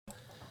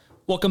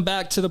Welcome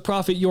back to the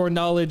Profit Your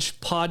Knowledge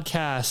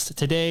podcast.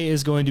 Today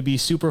is going to be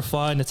super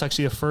fun. It's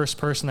actually the first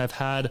person I've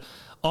had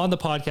on the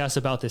podcast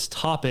about this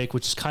topic,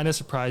 which is kind of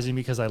surprising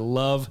because I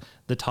love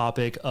the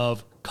topic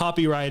of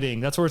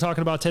copywriting. That's what we're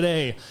talking about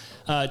today.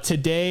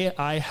 Today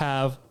I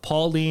have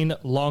Pauline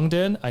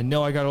Longdon. I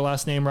know I got her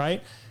last name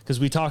right because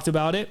we talked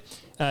about it.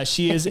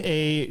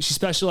 She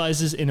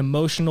specializes in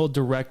emotional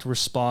direct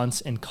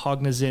response and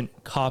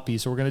cognizant copy.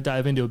 So we're going to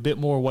dive into a bit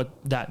more what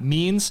that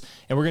means.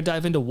 And we're going to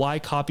dive into why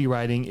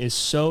copywriting is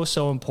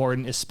so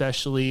important,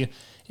 especially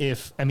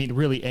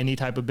really any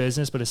type of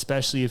business, but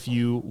especially if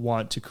you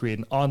want to create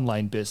an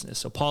online business.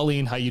 So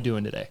Pauline, how you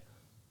doing today?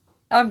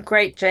 I'm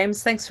great,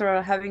 James. Thanks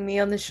for having me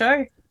on the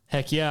show.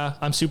 Heck yeah,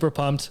 I'm super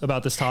pumped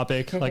about this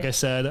topic. Like I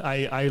said,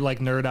 I like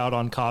nerd out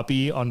on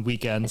copy on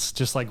weekends,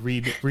 just like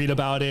read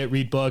about it,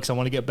 read books. I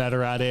want to get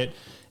better at it.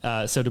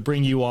 So to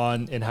bring you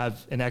on and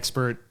have an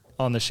expert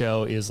on the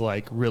show is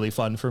like really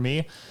fun for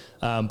me.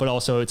 But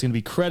also it's going to be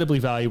incredibly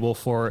valuable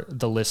for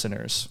the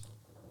listeners.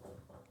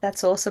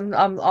 That's awesome.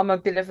 I'm a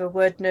bit of a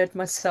word nerd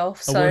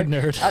myself, A word so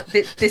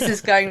nerd. this is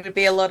going to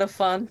be a lot of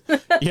fun.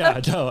 Yeah,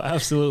 no,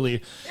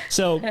 absolutely.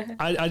 So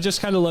I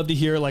just kind of love to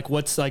hear like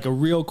what's like a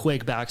real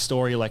quick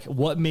backstory, like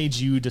what made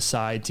you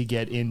decide to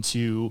get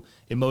into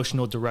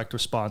emotional direct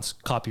response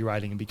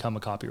copywriting and become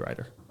a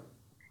copywriter?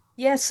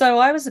 Yeah, so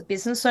I was a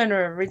business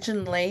owner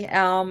originally,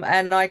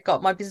 and I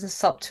got my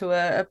business up to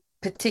a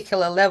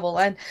particular level.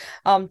 And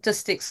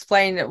just to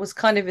explain, it was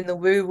kind of in the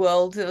woo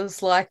world. It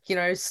was like,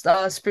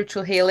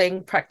 spiritual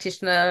healing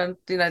practitioner,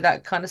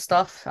 that kind of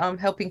stuff,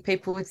 helping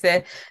people with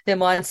their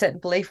mindset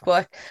and belief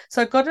work.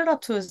 So I got it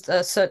up to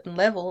a certain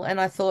level,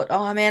 and I thought,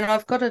 oh man,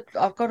 I've got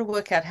to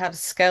work out how to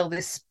scale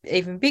this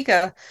even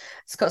bigger.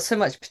 It's got so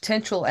much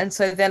potential. And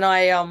so then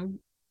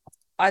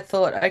I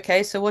thought,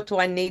 okay, so what do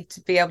I need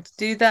to be able to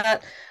do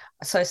that?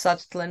 So I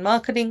started to learn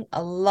marketing. I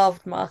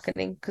loved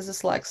marketing because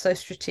it's like so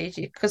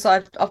strategic. Because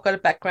I've got a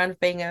background of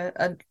being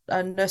a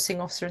nursing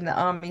officer in the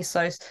army,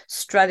 so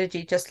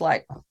strategy just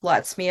like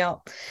lights me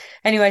up.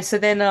 Anyway, so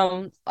then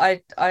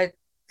I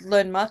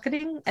learned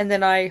marketing, and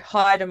then I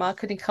hired a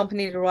marketing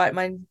company to write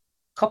my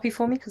copy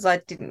for me because I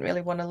didn't really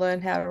want to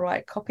learn how to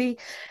write copy.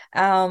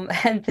 And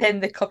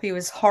then the copy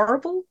was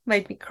horrible,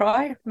 made me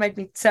cry, made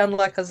me sound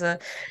like I was a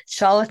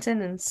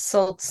charlatan and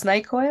sold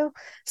snake oil.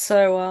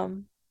 So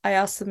I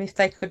asked them if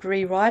they could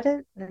rewrite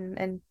it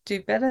and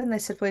do better. And they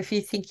said, well, if you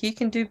think you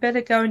can do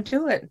better, go and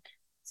do it. I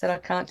said, I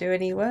can't do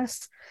any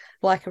worse.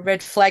 Like a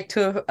red flag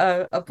to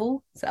a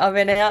bull. So I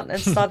went out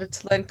and started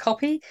to learn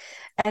copy.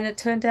 And it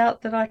turned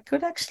out that I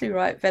could actually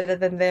write better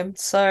than them.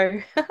 So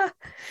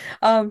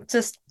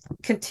just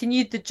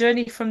continued the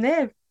journey from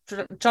there,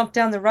 jumped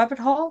down the rabbit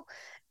hole.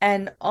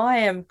 And I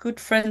am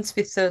good friends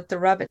with the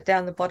rabbit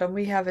down the bottom.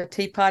 We have a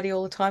tea party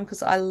all the time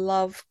because I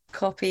love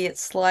copy.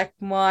 It's like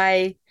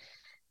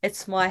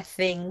it's my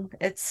thing.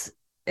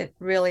 It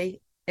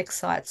really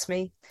excites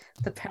me,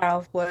 the power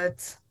of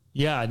words.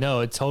 Yeah,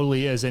 no, it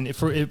totally is. And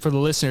for the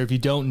listener, if you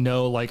don't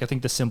know, like I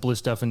think the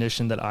simplest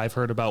definition that I've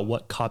heard about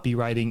what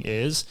copywriting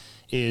is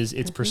it's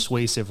Hmm.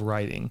 persuasive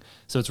writing.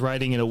 So it's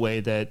writing in a way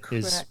that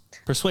is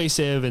Correct.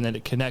 persuasive and that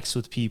it connects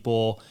with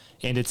people,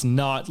 and it's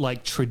not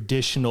like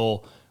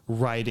traditional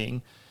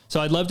writing.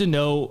 So I'd love to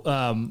know,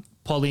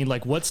 Pauline,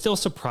 like what still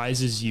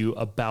surprises you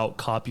about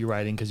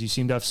copywriting? Because you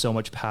seem to have so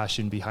much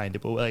passion behind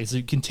it. But like, as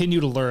you continue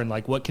to learn,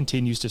 like what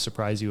continues to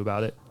surprise you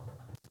about it?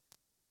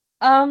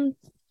 Um,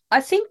 I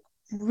think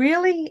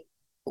really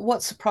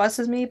what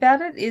surprises me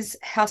about it is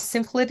how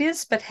simple it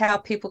is, but how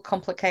people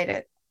complicate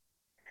it.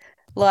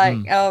 Like,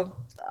 Mm.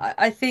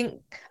 I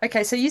think,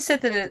 okay, so you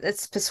said that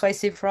it's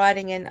persuasive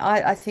writing, and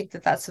I think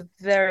that that's a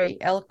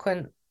very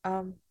eloquent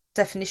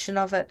definition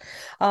of it.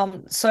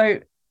 So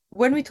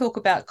when we talk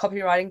about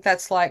copywriting,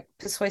 that's like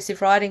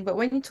persuasive writing, but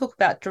when you talk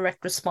about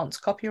direct response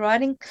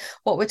copywriting,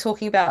 what we're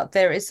talking about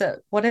there is that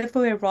whatever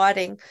we're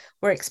writing,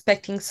 we're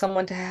expecting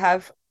someone to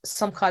have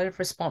some kind of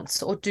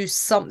response or do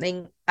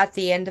something at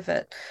the end of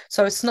it.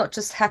 So it's not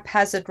just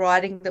haphazard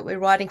writing that we're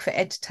writing for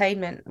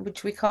entertainment,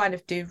 which we kind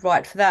of do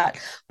write for that,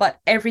 but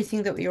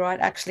everything that we write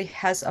actually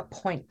has a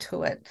point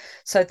to it.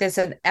 So there's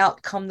an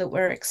outcome that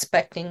we're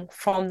expecting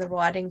from the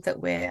writing that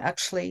we're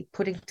actually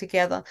putting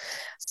together.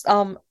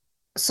 Um,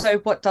 so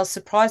what does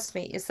surprise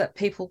me is that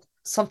people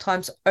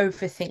sometimes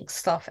overthink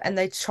stuff and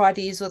they try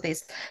to use all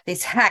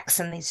these hacks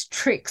and these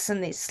tricks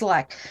and this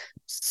like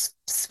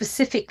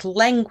specific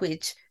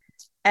language,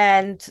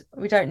 and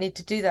we don't need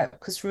to do that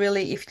because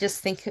really if you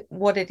just think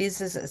what it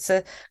is it's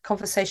a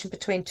conversation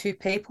between two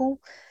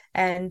people,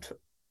 and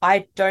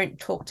I don't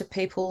talk to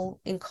people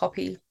in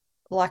copy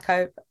like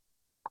I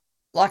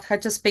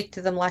just speak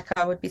to them like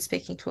I would be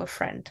speaking to a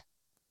friend.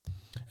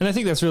 And I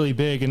think that's really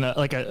big. And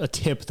like a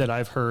tip that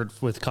I've heard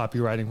with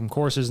copywriting from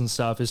courses and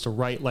stuff is to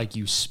write like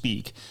you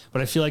speak.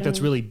 But I feel like that's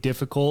Mm. really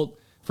difficult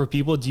for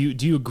people. Do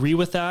you agree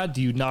with that?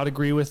 Do you not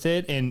agree with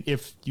it? And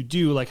if you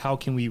do, like, how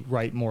can we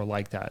write more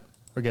like that?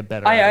 or get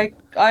better I, at it?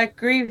 I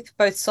agree with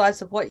both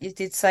sides of what you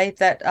did say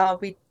that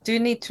we do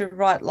need to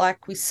write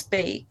like we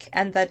speak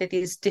and that it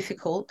is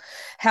difficult.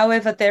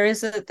 However,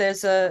 there's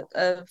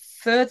a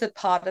further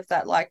part of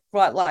that, like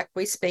write like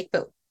we speak,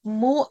 but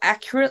more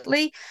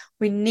accurately,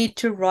 we need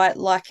to write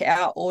like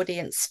our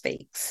audience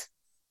speaks.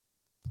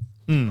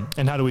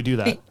 And how do we do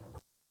that? Be-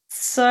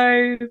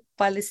 so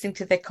by listening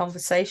to their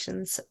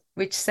conversations,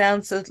 which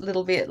sounds a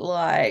little bit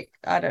like,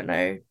 I don't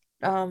know,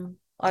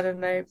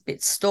 a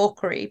bit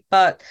stalkery,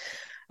 but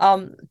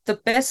the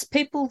best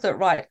people that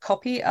write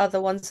copy are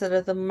the ones that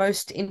are the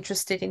most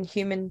interested in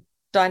human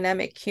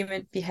dynamic,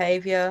 human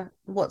behavior,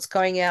 what's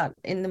going out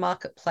in the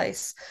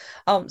marketplace.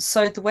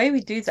 So the way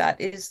we do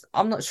that is,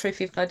 I'm not sure if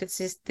you've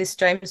noticed this,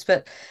 James,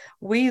 but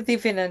we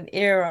live in an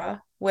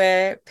era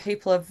where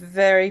people are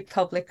very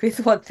public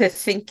with what they're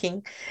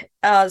thinking.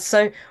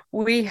 So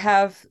we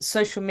have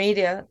social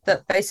media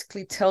that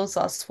basically tells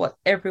us what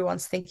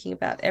everyone's thinking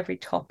about every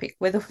topic,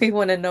 whether we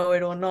want to know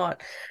it or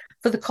not.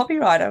 For the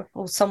copywriter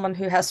or someone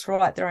who has to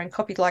write their own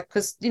copy, like,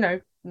 because,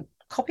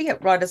 copy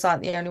writers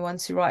aren't the only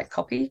ones who write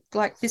copy.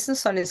 Like,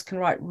 business owners can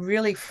write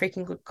really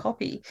freaking good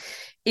copy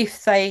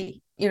if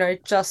they,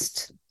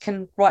 just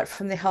can write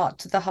from the heart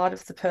to the heart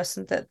of the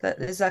person that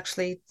is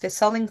actually they're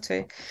selling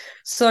to.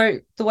 So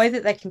the way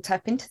that they can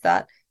tap into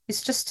that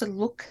is just to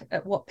look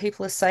at what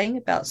people are saying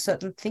about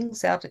certain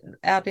things out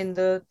in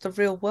the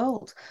real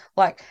world,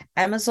 like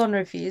Amazon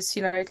reviews.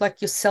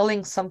 Like, you're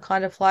selling some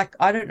kind of, like,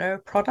 I don't know, a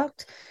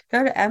product.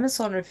 Go to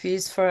Amazon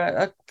reviews for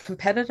a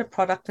competitor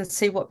product and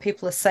see what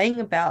people are saying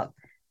about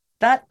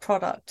that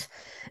product,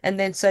 and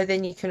then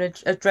you can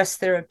address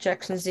their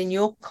objections in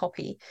your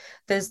copy.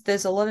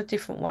 There's a lot of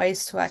different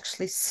ways to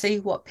actually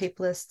see what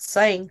people are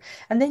saying,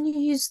 and then you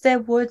use their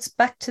words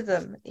back to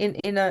them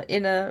in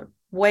a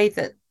way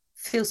that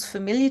feels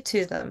familiar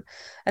to them.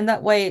 And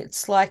that way,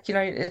 it's like,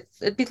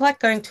 it'd be like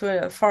going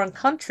to a foreign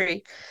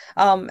country.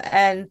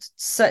 And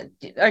so,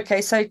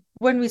 okay, so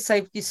when we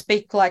say you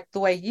speak like the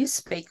way you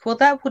speak, well,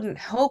 that wouldn't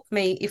help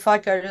me if I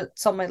go to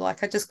somewhere,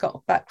 like, I just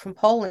got back from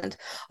Poland.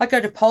 I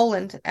go to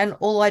Poland and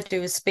all I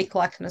do is speak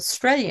like an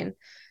Australian.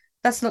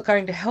 That's not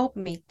going to help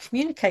me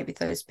communicate with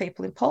those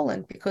people in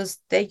Poland because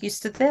they're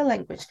used to their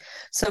language.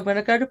 So when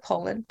I go to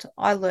Poland,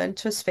 I learn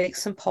to speak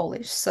some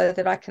Polish so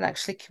that I can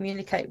actually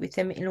communicate with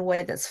them in a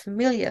way that's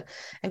familiar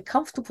and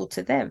comfortable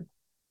to them,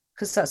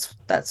 because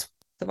that's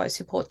the most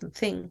important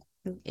thing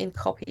in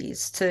copy,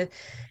 is to,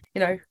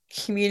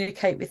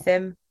 communicate with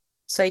them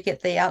so you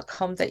get the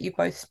outcome that you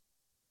both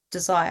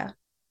desire.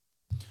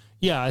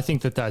 Yeah, I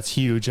think that that's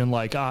huge. And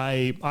like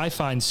I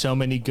find so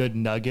many good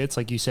nuggets.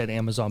 Like you said,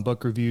 Amazon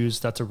book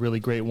reviews, that's a really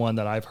great one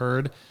that I've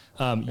heard.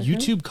 Mm-hmm.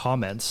 YouTube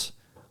comments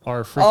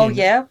are Oh freaking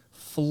yeah.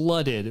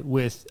 flooded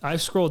with.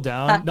 I've scrolled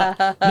down,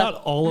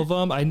 not all of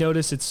them. I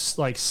notice it's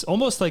like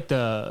almost like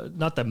the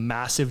not the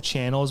massive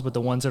channels, but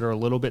the ones that are a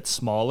little bit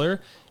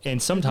smaller. And Mm-hmm.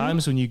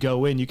 sometimes when you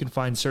go in, you can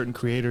find certain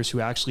creators who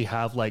actually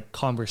have like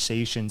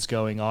conversations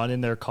going on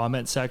in their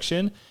comment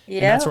section,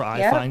 and that's Yeah, where I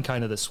yeah. find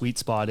kind of the sweet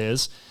spot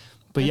is.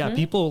 But yeah, Mm-hmm.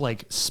 people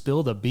like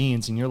spill the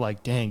beans and you're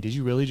like, dang, did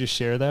you really just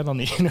share that on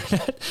the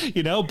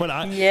internet?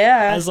 But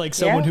Yeah, as like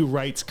someone yeah. who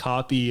writes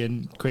copy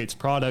and creates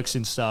products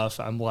and stuff,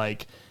 I'm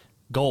like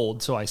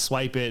gold. So I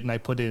swipe it and I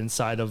put it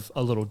inside of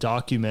a little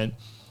document.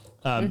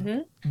 Um,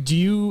 Mm-hmm. do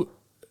you,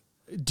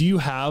 do you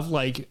have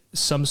like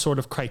some sort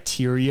of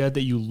criteria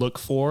that you look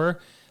for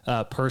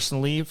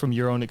personally from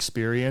your own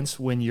experience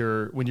when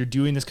you're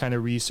doing this kind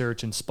of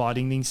research and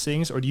spotting these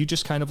things, or do you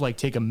just kind of like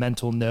take a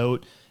mental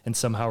note and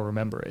somehow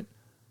remember it?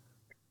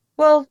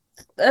 Well,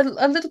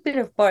 a little bit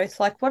of both.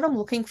 Like, what I'm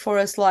looking for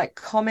is like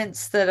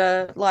comments that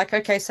are like,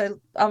 okay,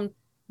 so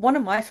one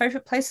of my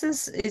favorite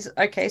places is,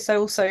 okay, so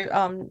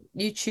also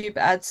YouTube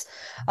ads.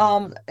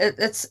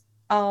 It's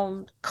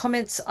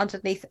comments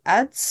underneath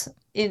ads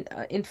in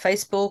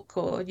Facebook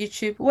or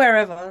YouTube,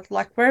 wherever,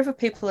 like wherever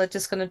people are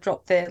just going to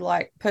drop their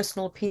like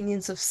personal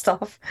opinions of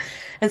stuff.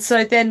 And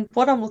so then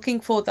what I'm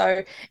looking for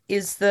though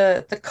is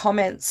the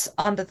comments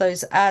under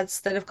those ads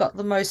that have got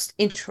the most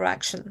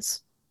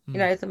interactions,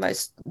 Mm, the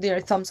most,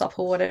 thumbs up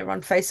or whatever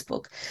on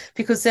Facebook.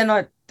 Because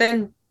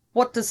then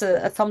what does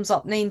a thumbs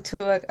up mean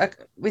to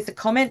with a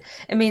comment?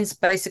 It means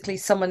basically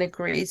someone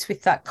agrees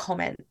with that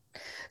comment.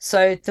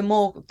 So the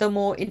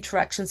more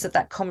interactions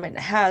that comment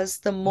has,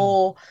 the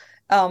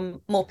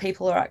mm, more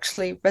people are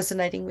actually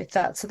resonating with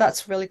that. So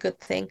that's a really good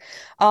thing.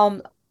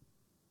 Um,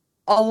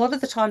 a lot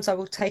of the times I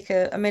will take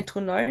a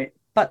mental note,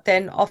 but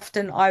then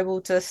often I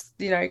will just,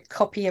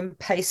 copy and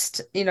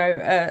paste,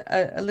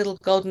 a little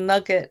golden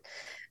nugget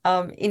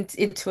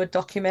into a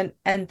document,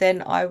 and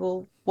then I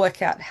will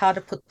work out how to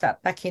put that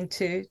back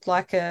into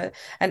like an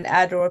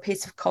ad or a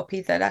piece of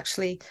copy that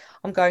actually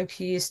I'm going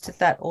to use to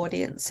that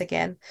audience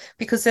again.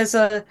 Because there's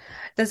a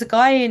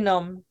guy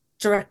in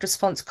direct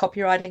response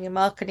copywriting and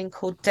marketing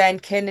called Dan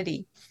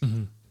Kennedy,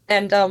 mm-hmm.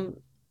 and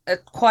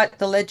quite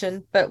the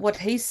legend. But what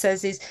he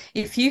says is,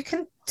 if you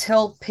can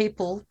tell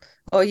people,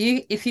 or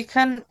if you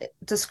can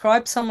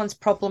describe someone's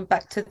problem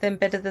back to them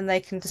better than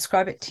they can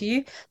describe it to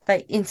you,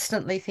 they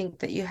instantly think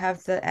that you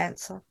have the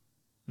answer.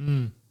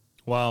 Mm.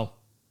 Wow.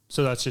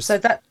 So that's So just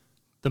that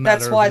the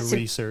that's matter of why the it's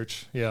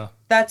research. Yeah.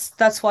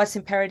 that's why it's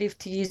imperative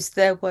to use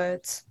their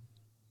words,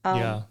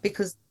 Yeah.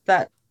 because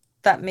that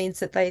means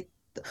that they,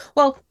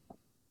 well,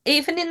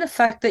 even in the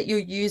fact that you're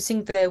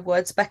using their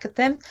words back at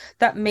them,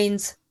 that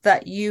means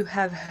that you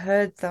have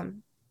heard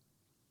them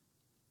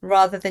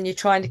rather than you're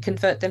trying to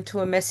convert them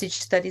to a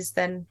message that is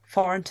then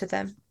foreign to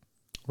them.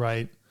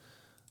 Right.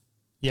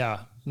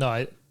 Yeah.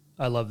 No,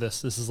 I love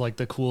this. This is like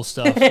the cool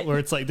stuff where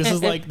it's like this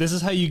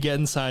is how you get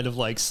inside of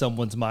like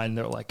someone's mind.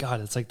 They're like,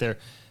 God, it's like they're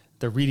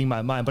reading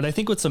my mind. But I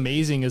think what's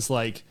amazing is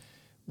like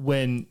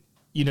when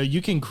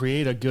you can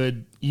create a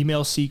good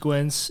email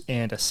sequence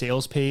and a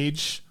sales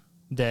page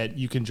that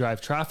you can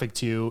drive traffic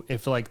to.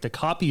 If like the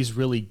copy is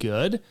really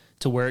good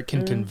to where it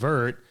can Mm,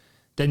 convert,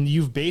 then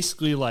you've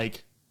basically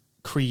like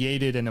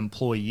created an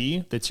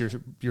employee that's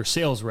your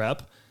sales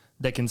rep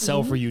that can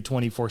sell for mhm. you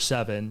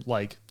 24/7,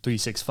 like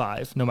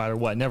 365, no matter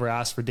what. Never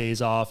asks for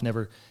days off,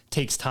 never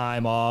takes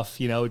time off.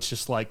 It's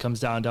just like comes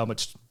down to how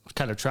much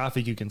kind of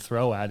traffic you can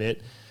throw at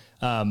it.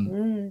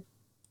 Mm,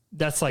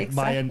 That's like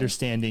my exactly.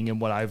 understanding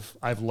and what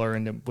I've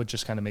learned and what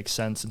just kind of makes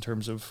sense in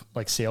terms of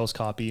like sales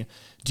copy.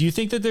 Do you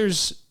think that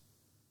there's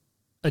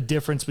a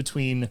difference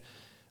between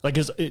like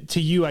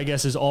to you, I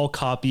guess, is all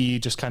copy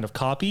just kind of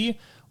copy,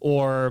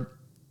 or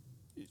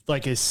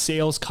like is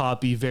sales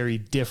copy very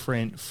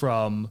different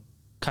from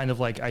kind of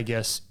like, I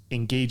guess,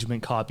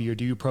 engagement copy, or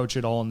do you approach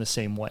it all in the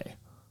same way?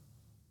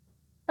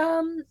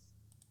 Um,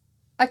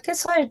 I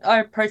guess I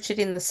approach it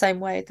in the same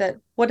way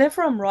that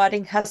whatever I'm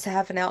writing has to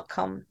have an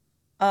outcome.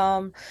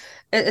 Um,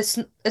 it's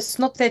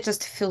not there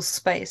just to fill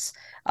space.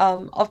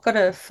 I've got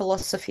a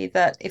philosophy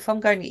that if I'm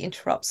going to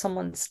interrupt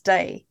someone's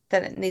day,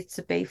 then it needs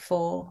to be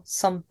for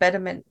some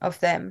betterment of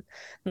them,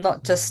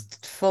 not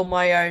just for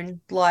my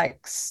own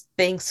like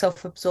being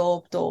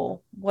self-absorbed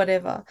or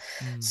whatever.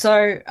 Mm.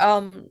 So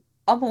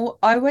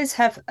I always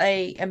have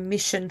a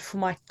mission for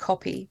my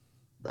copy,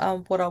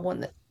 what I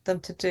want them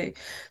to do.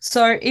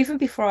 So even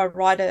before I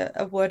write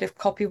a word of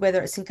copy,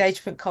 whether it's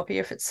engagement copy,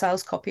 if it's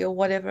sales copy or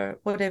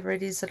whatever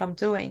it is that I'm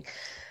doing,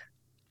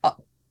 I,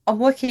 I'm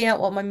working out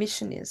what my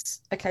mission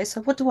is. Okay,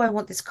 so what do I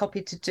want this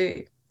copy to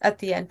do at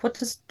the end?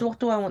 What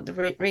do I want the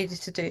reader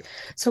to do?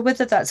 So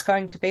whether that's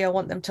going to be I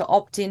want them to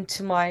opt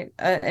into my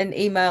an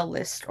email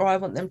list, or I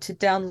want them to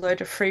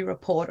download a free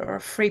report or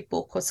a free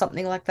book or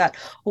something like that,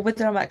 or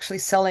whether I'm actually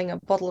selling a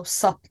bottle of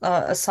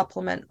a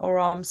supplement, or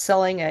I'm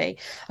selling a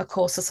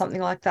course or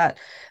something like that.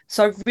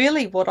 So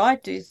really, what I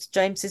do,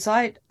 James, is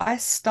I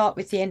start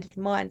with the end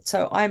in mind.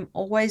 So I'm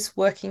always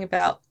working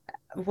out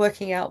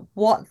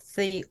what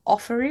the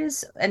offer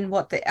is and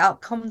what the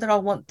outcome that I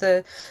want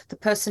the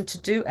person to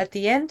do at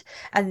the end.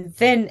 And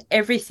then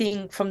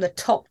everything from the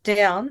top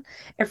down,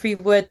 every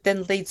word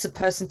then leads the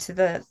person to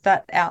the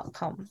that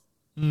outcome.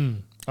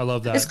 Mm. I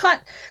love It's that.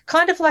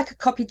 kind of like a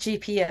copy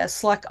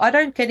GPS. Like I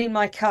don't get in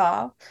my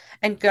car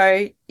and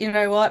go, you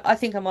know what, I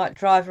think I might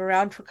drive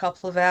around for a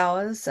couple of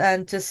hours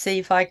and just see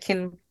if I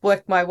can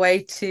work my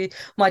way to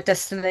my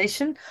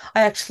destination.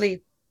 I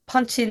actually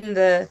punch in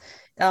the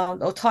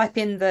or type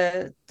in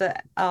the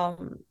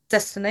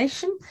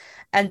destination,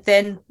 and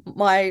then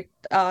my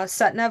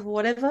sat nav or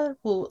whatever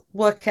will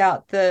work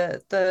out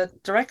the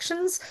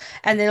directions,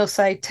 and then it'll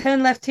say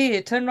turn left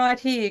here, turn right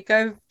here,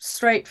 go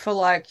straight for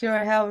like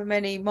however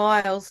many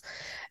miles,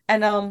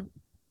 and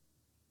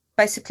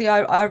basically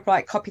I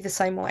write copy the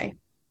same way.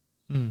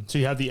 Mm. So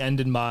you have the end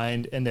in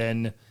mind, and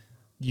then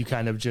you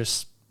kind of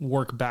just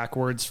work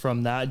backwards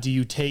from that. Do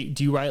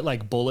you write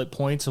like bullet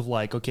points of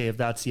like, okay, if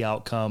that's the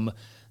outcome,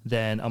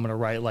 then I'm going to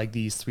write like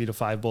these 3 to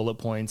 5 bullet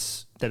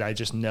points that I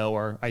just know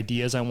are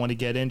ideas I want to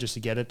get in just to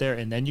get it there.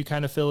 And then you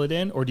kind of fill it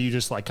in, or do you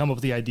just like come up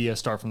with the idea,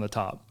 start from the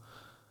top?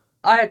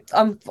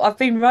 I've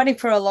been running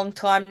for a long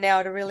time now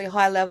at a really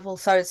high level,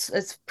 so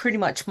it's pretty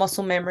much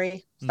muscle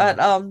memory. Mm.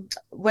 But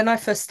when I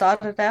first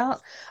started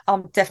out,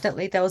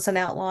 definitely there was an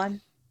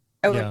outline.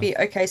 It would Yeah. be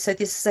okay, so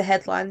this is a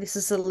headline, this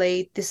is the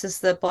lead, this is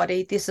the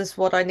body, this is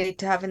what I need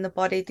to have in the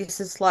body, this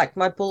is like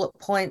my bullet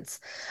points,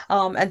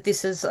 and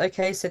this is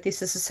okay, so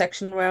this is a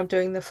section where I'm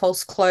doing the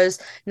false close.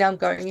 Now I'm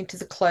going into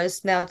the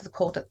close, now the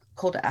call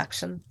to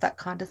action, that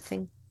kind of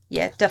thing.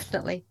 Yeah,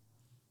 definitely.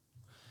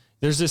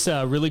 There's this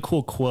really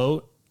cool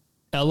quote.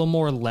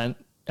 Ellamore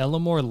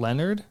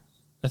Leonard,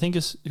 I think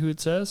is who it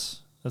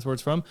says. That's where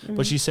it's from.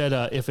 But Mm, she said,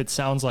 if it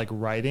sounds like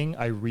writing,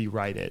 I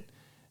rewrite it.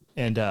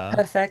 And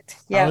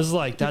perfect. I Yeah. was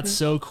like, that's Hmm.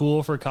 so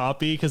cool for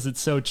copy because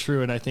it's so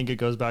true. And I think it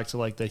goes back to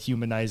like the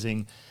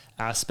humanizing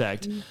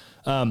aspect.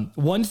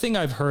 One thing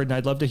I've heard, and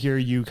I'd love to hear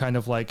you kind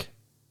of like,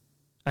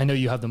 I know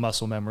you have the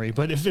muscle memory,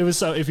 but if it was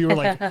so, if you were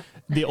like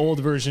the old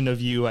version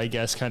of you, I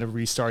guess, kind of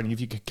restarting, if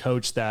you could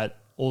coach that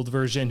old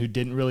version who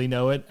didn't really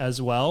know it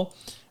as well.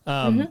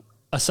 Hmm.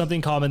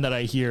 Something common that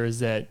I hear is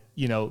that,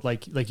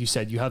 like you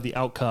said, you have the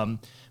outcome,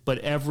 but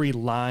every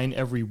line,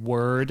 every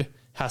word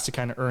has to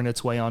kind of earn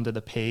its way onto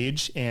the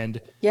page. And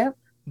Yep.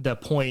 the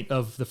point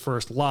of the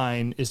first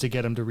line is to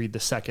get them to read the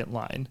second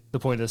line. The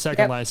point of the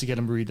second Yep. line is to get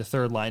them to read the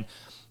third line.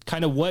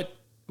 Kind of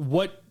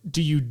what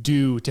do you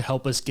do to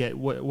help us get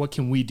what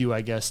can we do,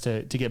 I guess,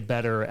 to get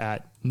better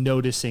at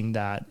noticing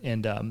that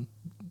and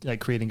like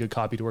creating good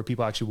copy to where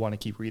people actually want to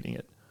keep reading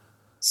it?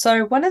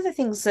 So one of the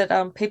things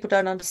that people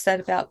don't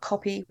understand about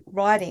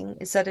copywriting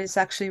is that it's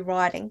actually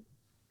writing.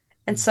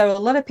 And Mm. so a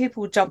lot of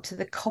people jump to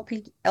the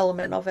copy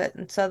element of it.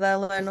 And so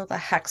they'll learn all the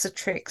hacks and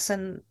tricks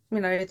and,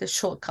 the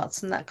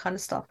shortcuts and that kind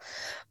of stuff.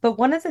 But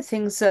one of the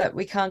things that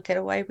we can't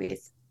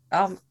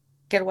um,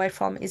 get away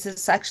from is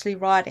it's actually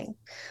writing.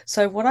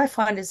 So what I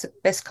find is the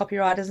best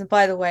copywriters, and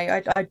by the way,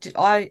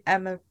 I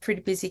am a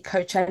pretty busy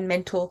coach and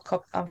mentor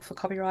for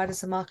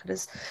copywriters and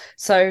marketers.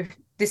 So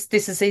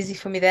this is easy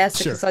for me to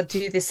answer Sure. because I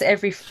do this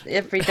every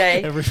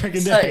day. Every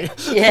freaking So day.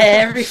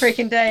 yeah, every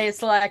freaking day.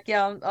 It's like,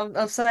 yeah,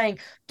 I'm saying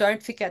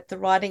don't forget the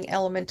writing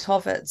element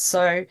of it.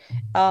 So,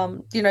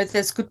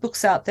 there's good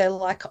books out there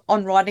like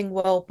On Writing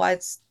Well by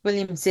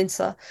William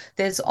Zinsser.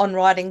 There's On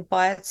Writing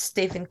by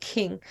Stephen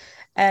King.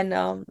 And,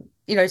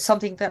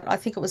 something that I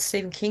think it was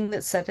Stephen King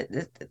that said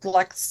it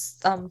like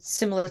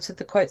similar to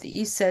the quote that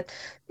you said,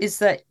 is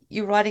that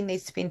your writing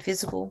needs to be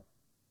invisible.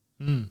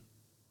 Mm.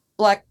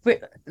 Like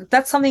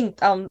that's something,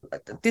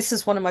 this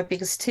is one of my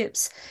biggest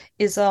tips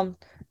is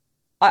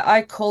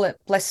I call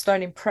it bless,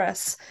 don't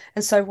impress.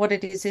 And so what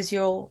it is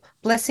you're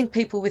blessing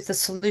people with the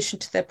solution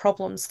to their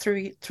problems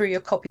through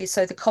your copy.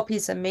 So the copy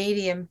is a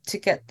medium to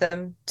get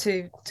them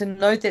to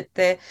know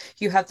that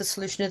you have the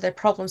solution to their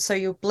problem. So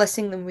you're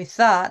blessing them with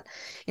that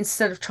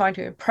instead of trying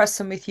to impress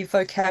them with your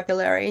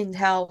vocabulary and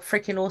how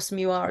freaking awesome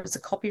you are as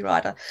a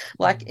copywriter.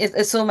 Like Mm.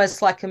 it's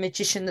almost like a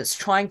magician that's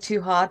trying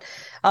too hard.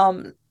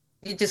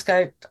 You just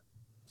go,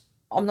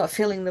 I'm not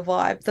feeling the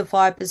vibe. The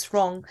vibe is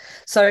wrong.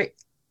 So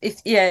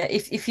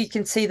if you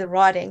can see the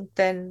writing,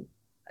 then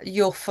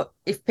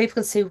if people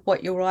can see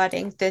what you're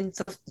writing, then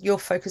your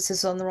focus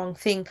is on the wrong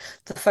thing.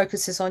 The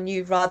focus is on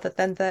you rather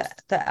than the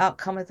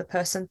outcome of the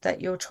person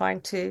that you're trying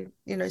to,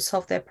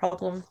 solve their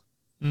problem.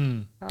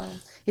 Mm.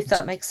 If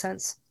that makes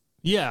sense.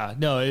 Yeah,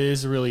 no, it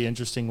is a really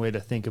interesting way to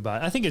think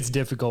about it. I think it's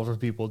difficult for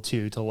people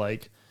too to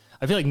like,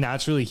 I feel like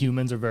naturally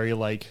humans are very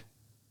like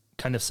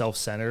kind of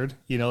self-centered,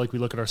 like we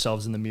look at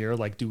ourselves in the mirror,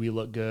 like, do we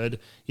look good?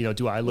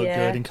 Do I look good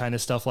Yeah. and kind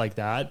of stuff like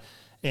that.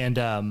 And,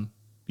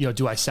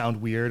 do I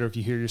sound weird? Or if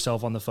you hear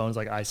yourself on the phone, it's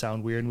like, I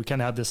sound weird. And we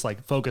kind of have this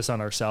like focus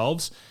on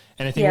ourselves.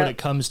 And I think when Yeah. it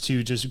comes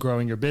to just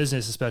growing your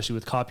business, especially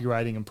with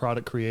copywriting and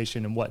product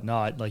creation and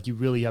whatnot, like you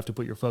really have to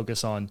put your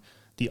focus on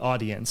the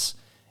audience.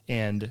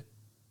 And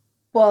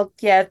Well,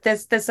 yeah,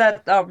 there's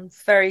that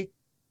very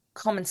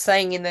common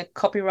saying in the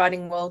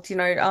copywriting world,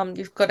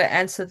 you've got to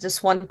answer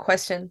just one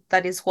question.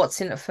 That is,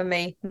 what's in it for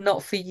me,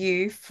 not for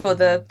you, for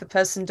Mhm. the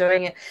person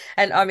doing it.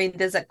 And I mean,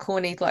 there's that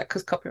corny, like,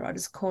 because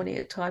copywriters are corny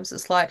at times.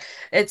 It's like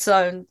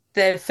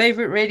their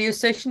favorite radio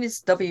station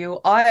is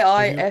W,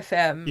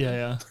 WIIFM.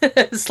 yeah,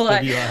 It's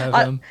like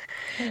I, WIFM.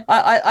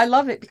 I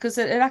love it because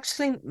it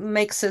actually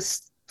makes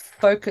us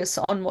focus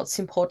on what's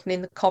important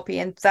in the copy,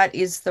 and that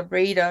is the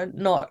reader,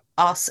 not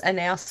us and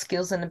our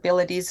skills and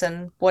abilities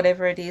and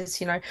whatever it is,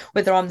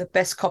 whether I'm the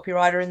best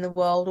copywriter in the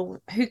world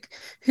or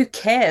who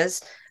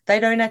cares?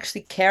 They don't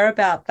actually care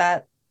about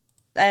that,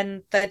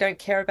 and they don't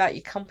care about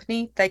your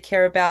company. They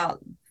care about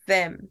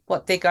them,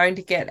 what they're going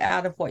to get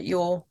out of what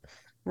you're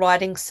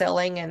writing,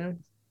 selling,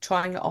 and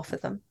trying to offer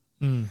them.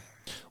 Mm.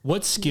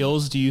 What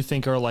skills do you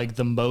think are like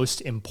the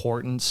most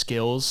important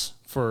skills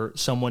for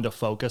someone to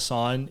focus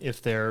on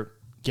if they're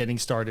getting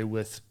started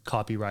with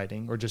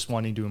copywriting or just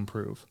wanting to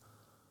improve?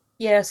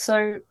 Yeah,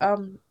 so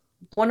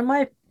one of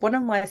my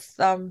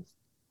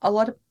a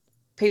lot of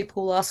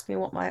people ask me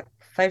what my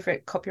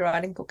favorite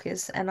copywriting book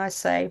is, and I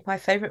say my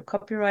favorite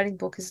copywriting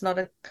book is not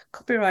a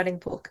copywriting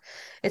book.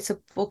 It's a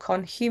book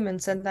on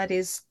humans, and that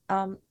is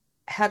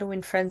How to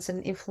Win Friends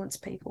and Influence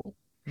People.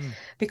 Mm.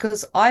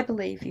 Because I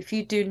believe if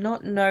you do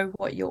not know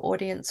what your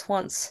audience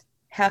wants,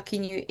 how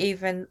can you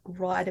even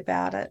write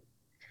about it?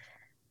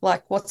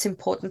 Like what's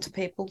important to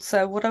people.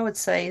 So what I would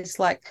say is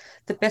like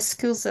the best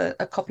skills a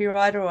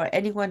copywriter or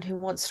anyone who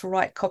wants to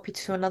write copy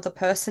to another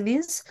person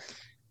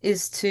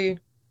is to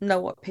know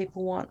what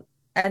people want.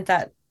 And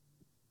that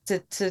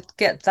to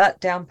get that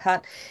down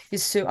pat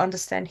is to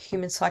understand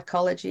human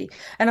psychology.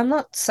 And I'm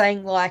not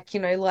saying like,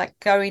 like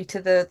go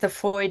into the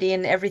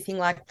Freudian everything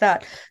like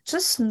that.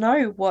 Just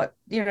know what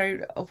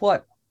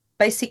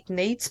basic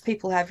needs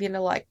people have,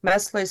 like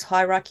Maslow's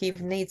hierarchy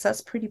of needs.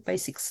 That's pretty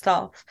basic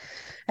stuff.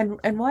 And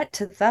right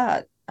to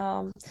that,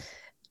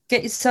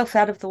 get yourself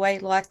out of the way.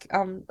 Like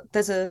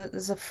there's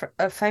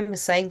a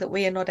famous saying that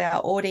we are not our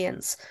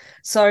audience.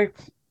 So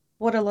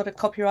what a lot of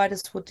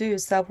copywriters will do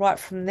is they'll write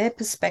from their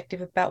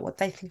perspective about what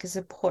they think is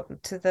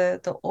important to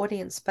the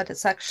audience, but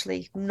it's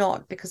actually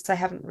not because they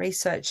haven't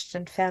researched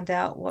and found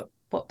out what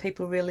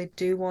people really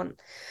do want.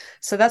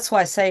 So that's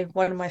why I say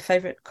one of my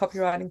favorite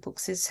copywriting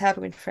books is How to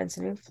Win Friends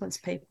and Influence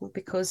People,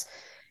 because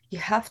you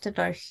have to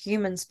know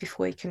humans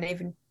before you can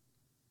even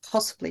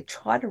possibly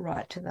try to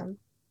write to them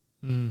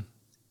Mm.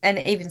 and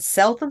even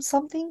sell them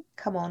something.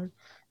 Come on.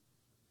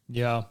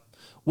 Yeah.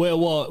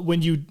 Well,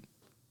 when you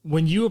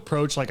when you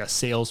approach like a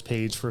sales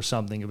page for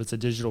something, if it's a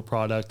digital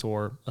product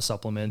or a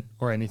supplement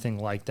or anything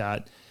like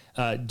that,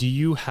 do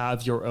you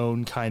have your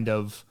own kind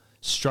of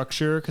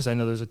structure? Because I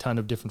know there's a ton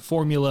of different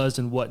formulas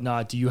and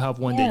whatnot. Do you have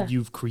one that Yeah.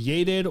 you've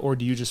created, or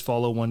do you just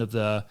follow one of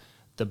the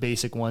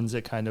basic ones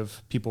that kind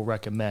of people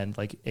recommend,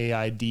 like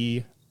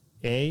AIDA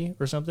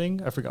or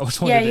something? I forgot which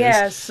one Yeah, it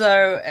is. yeah.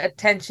 So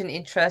attention,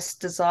 interest,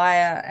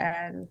 desire,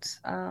 and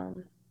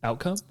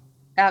Outcome?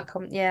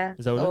 outcome. Yeah.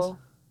 Is that what it is? Or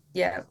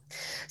yeah.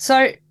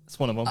 So It's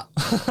one of them.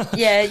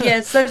 yeah,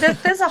 yeah. So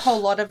there's a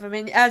whole lot of them. I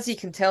mean, as you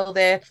can tell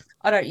there,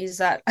 I don't use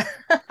that.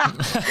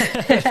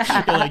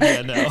 You're like,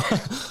 yeah, no.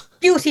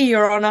 Guilty,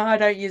 Your Honor. I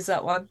don't use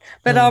that one.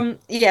 But Uh,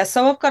 yeah,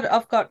 so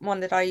I've got one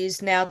that I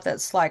use now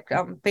that's like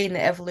been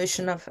the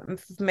evolution of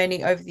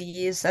many over the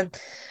years. And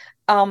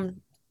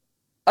um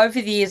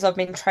over the years I've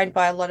been trained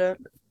by a lot of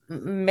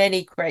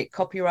many great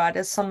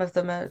copywriters. Some of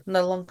them are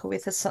no longer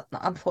with us,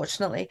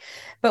 unfortunately.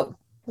 But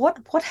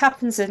what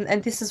happens,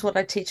 and this is what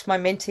I teach my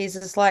mentees,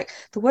 is like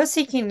the worst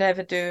thing you can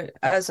ever do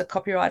as a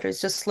copywriter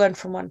is just learn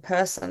from one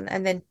person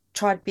and then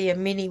try to be a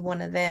mini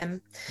one of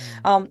them.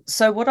 mm,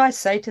 So what I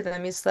say to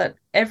them is that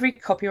every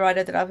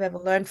copywriter that I've ever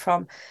learned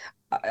from,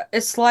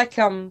 it's like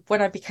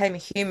when I became a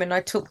human,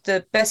 I took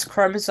the best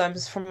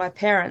chromosomes from my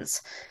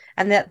parents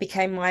and that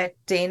became my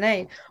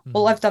DNA.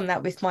 Well, mm, I've done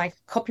that with my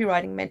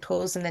copywriting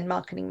mentors and then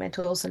marketing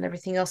mentors and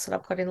everything else that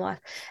I've got in life.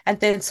 And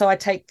then so I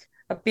take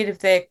a bit of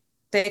their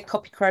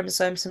copy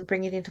chromosomes and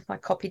bring it into my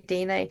copy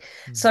DNA.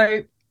 mm.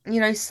 So,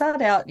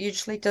 start out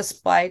usually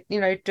just by,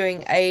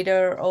 doing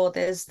ADA, or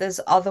there's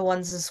other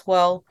ones as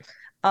well.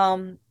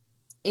 Um,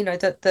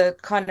 the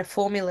kind of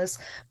formulas.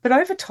 But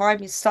over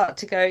time, you start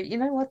to go, you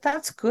know what,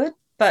 that's good,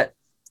 but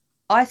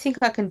I think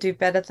I can do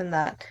better than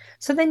that.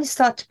 So then you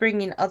start to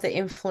bring in other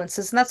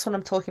influences, and that's what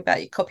I'm talking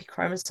about, your copy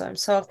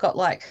chromosomes. So I've got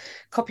like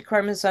copy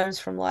chromosomes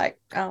from like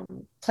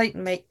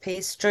Clayton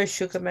Makepeace, Joe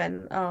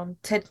Sugarman,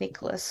 Ted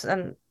Nicholas,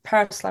 and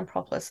Paris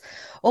Lampropoulos,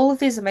 all of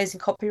these amazing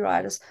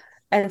copywriters.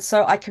 And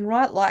so I can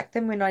write like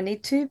them when I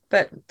need to,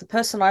 but the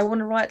person I want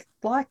to write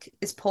like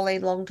is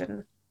Pauline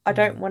Longdon. I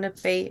don't Mm. want to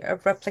be a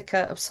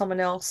replica of someone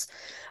else.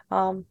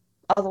 Um,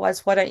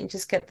 Otherwise, why don't you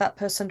just get that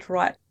person to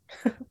write?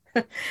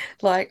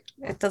 Like,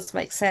 it does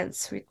make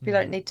sense. We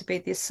don't Mm. need to be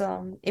this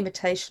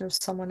imitation of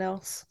someone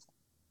else.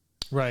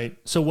 Right.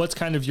 So what's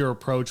kind of your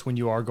approach when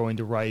you are going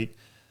to write,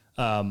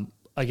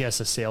 I guess,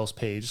 a sales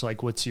page?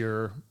 Like, what's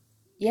your,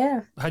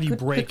 Yeah, how do you good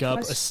break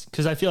up? question.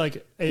 Because I feel like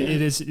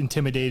it is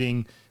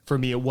intimidating for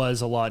me. It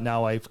was a lot.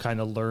 Now I've kind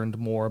of learned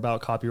more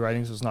about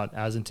copywriting, so it's not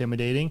as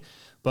intimidating.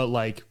 But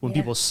like when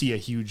Yeah. people see a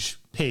huge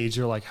page,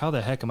 they're like, how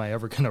the heck am I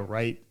ever going to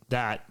write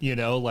that? You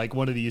know, like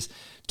one of these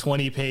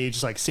 20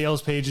 page like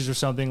sales pages or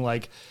something.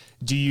 Like,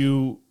 do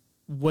you,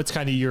 what's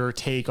kind of your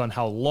take on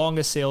how long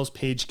a sales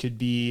page could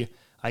be,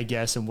 I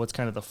guess, and what's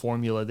kind of the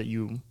formula that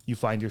you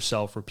find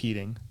yourself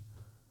repeating?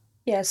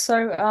 Yeah,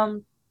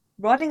 so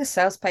writing a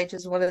sales page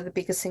is one of the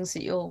biggest things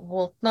that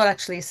well, not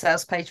actually a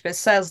sales page, but a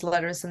sales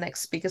letter is the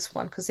next biggest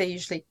one because they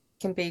usually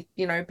can be,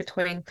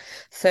 between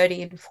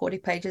 30 and 40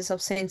 pages.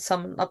 I've seen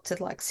some up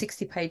to like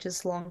 60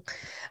 pages long.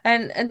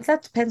 And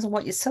that depends on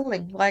what you're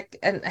selling. Like,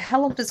 and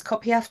how long does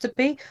copy have to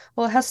be?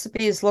 Well, it has to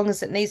be as long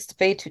as it needs to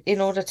be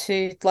in order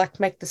to like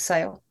make the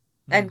sale.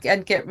 Mm,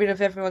 And get rid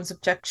of everyone's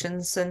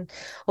objections and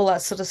all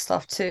that sort of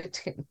stuff to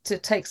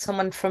take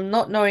someone from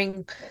not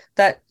knowing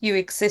that you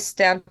exist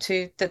down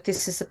to that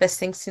this is the best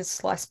thing since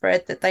sliced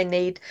bread that they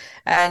need,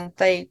 and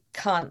they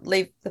can't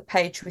leave the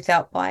page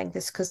without buying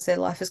this because their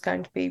life is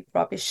going to be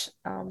rubbish,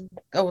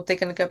 or they're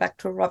going to go back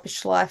to a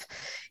rubbish life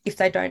if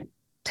they don't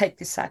take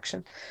this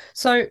action.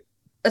 So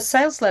a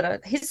sales letter,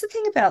 here's the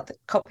thing about the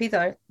copy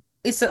though,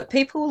 is that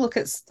people look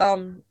at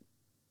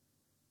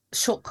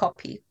short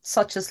copy,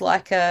 such as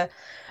like a,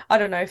 I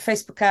don't know,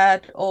 Facebook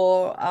ad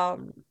or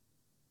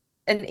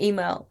an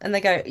email, and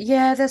they go,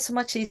 yeah, that's so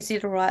much easier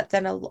to write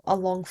than a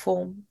long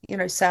form,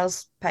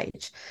 sales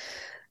page.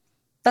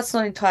 That's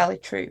not entirely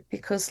true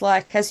because,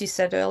 like, as you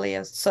said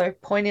earlier, so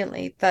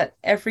poignantly, that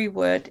every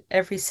word,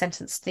 every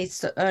sentence needs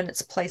to earn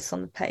its place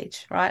on the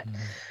page, right?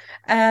 mm,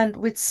 And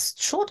with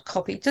short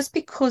copy, just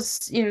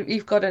because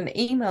you've got an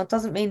email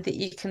doesn't mean that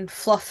you can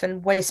fluff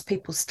and waste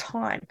people's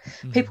time.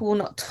 mm, People will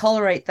not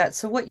tolerate that.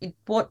 So what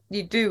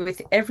you do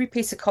with every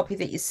piece of copy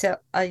that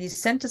you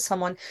send to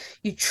someone,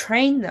 you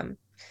train them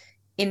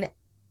in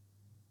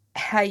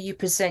how you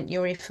present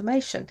your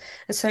information.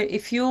 And so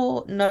if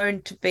you're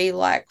known to be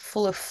like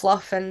full of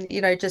fluff and,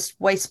 just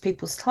waste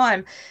people's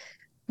time,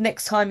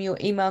 next time your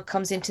email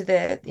comes into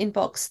their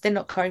inbox, they're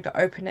not going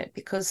to open it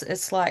because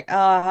it's like,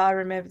 I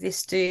remember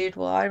this dude.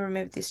 Well, I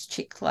remember this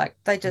chick. Like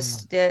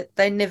mm.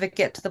 they never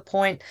get to the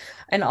point.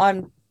 And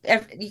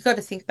you got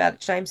to think about it,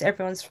 James.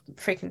 Everyone's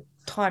freaking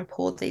time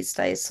poor these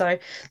days, so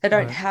they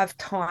don't Right. have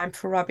time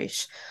for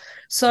rubbish.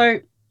 So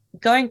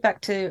going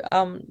back to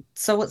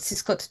so what's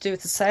this got to do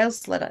with the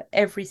sales letter?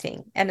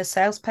 Everything. And a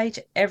sales page,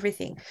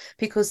 everything,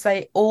 because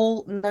they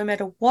all, no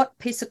matter what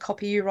piece of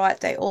copy you write,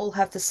 they all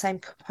have the same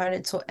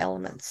components or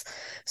elements.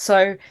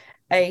 So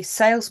a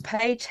sales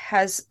page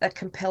has a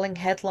compelling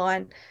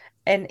headline,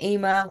 an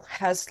email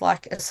has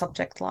like a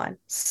subject line,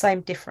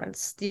 same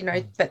difference,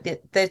 Mm. but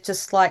they're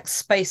just like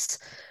space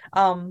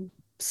um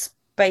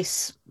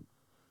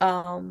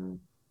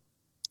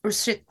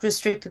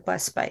restricted by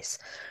space.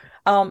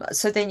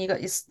 So then you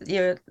got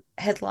your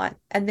headline,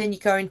 and then you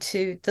go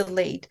into the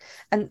lead,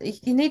 and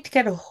you need to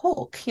get a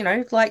hook.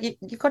 Like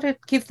you got to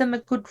give them a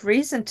good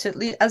reason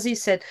to, as you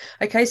said.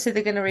 Okay, so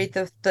they're going to read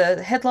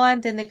the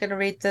headline, then they're going to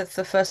read the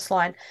first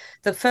line.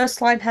 The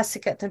first line has to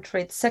get them to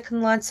read the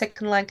second line.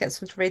 Second line gets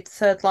them to read the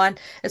third line.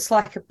 It's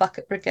like a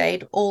bucket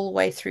brigade all the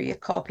way through your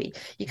copy.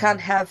 You can't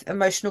Mm. have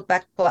emotional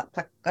black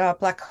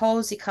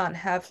holes. You can't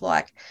have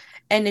like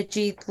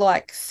energy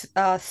like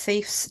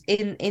thieves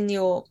in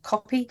your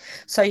copy.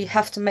 So you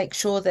have to make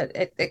sure that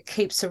it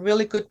keeps a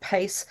really good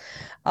pace.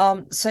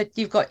 So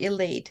you've got your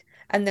lead.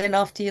 And then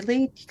after your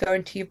lead, you go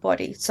into your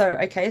body. So,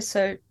 okay,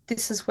 so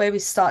this is where we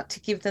start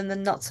to give them the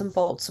nuts and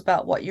bolts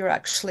about what you're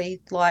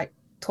actually like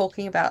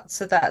talking about.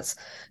 So that's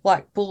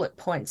like bullet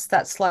points.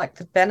 That's like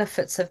the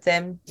benefits of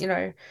them,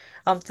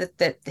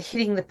 that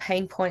hitting the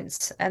pain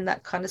points and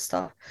that kind of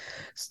stuff.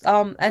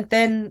 And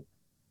then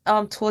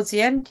towards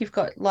the end you've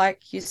got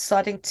like you're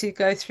starting to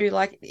go through,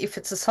 like if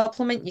it's a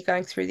supplement you're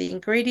going through the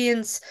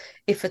ingredients,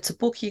 if it's a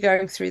book you're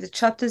going through the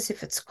chapters,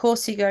 if it's a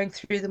course you're going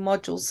through the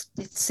modules.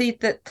 You see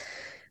that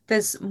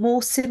there's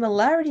more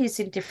similarities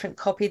in different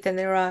copy than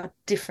there are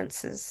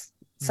differences.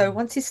 So Mm.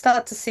 once you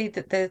start to see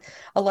that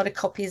a lot of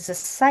copy is the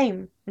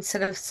same,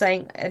 instead of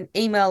saying an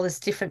email is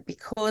different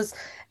because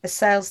a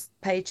sales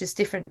page is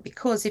different,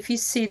 because if you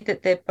see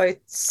that they're both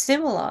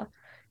similar,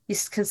 you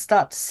can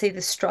start to see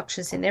the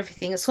structures in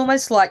everything. It's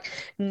almost like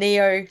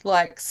Neo,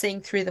 like seeing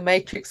through the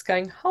Matrix,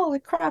 going, "Holy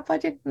crap! I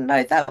didn't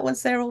know that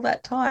was there all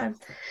that time."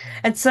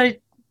 Mm. And so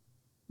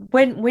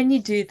when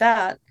you do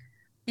that,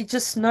 you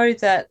just know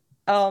that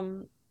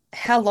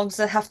how long does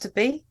it have to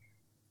be?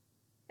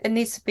 It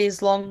needs to be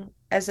as long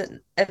as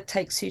it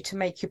takes you to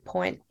make your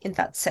point in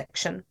that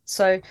section.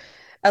 So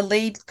a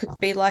lead could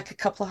be like a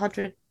couple of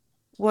hundred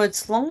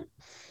words long,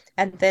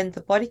 and then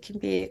the body can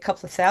be a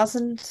couple of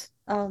thousand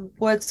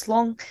words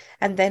long,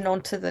 and then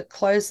onto the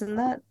close and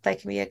that they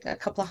can be a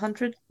couple of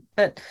hundred.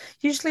 But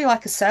usually,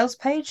 like a sales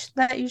page,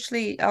 that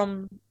usually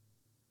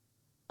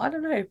I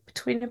don't know,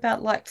 between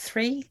about like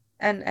 3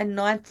 and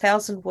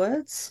 9,000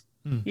 words,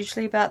 Mm.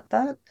 usually about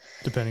that,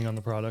 Depending on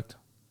the product.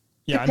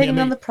 Yeah, I mean, depending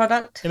on the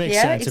product. it makes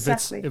Yeah, sense. If it's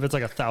exactly. if it's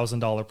like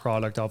 $1,000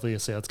 product,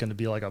 obviously that's going to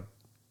be like a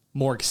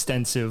more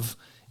extensive,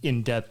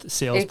 in-depth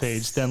sales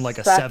page than like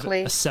a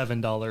Exactly.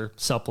 $7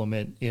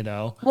 supplement.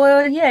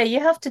 Well, yeah, you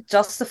have to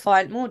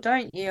justify it more,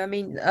 don't you? I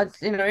mean,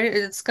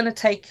 it's going to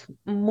take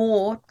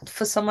more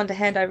for someone to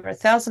hand over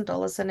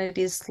 $1,000 than it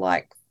is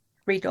like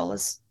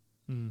 $3.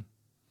 Mm.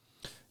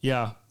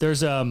 Yeah,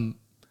 there's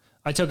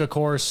I took a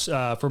course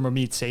from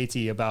Ramit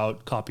Sethi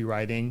about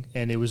copywriting,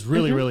 and it was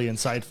really, Hmm. really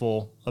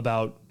insightful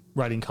about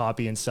writing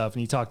copy and stuff.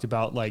 And he talked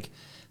about like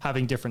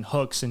having different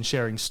hooks and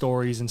sharing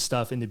stories and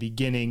stuff in the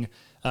beginning,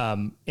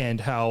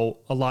 and how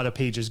a lot of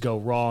pages go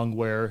wrong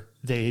where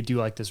they do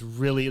like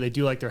they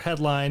do like their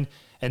headline,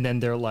 and then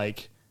they're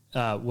like,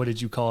 what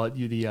did you call it?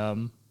 You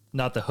the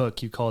not the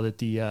hook, you called it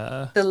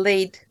The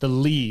lead. the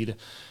lead.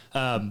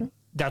 Hmm.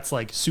 That's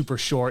like super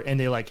short, and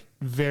they like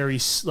very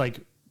like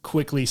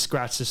quickly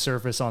scratch the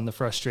surface on the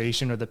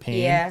frustration or the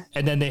pain, Yeah.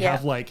 and then they Yeah.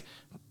 have like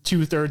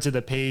 2/3 of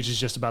the page is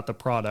just about the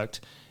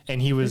product.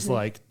 And he was Hmm.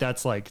 like,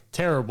 that's like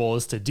terrible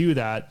is to do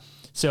that.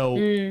 So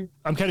Mm.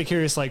 I'm kind of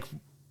curious, like,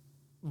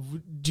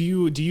 do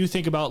you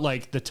think about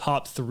like the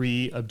top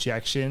three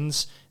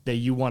objections that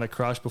you want to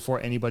crush before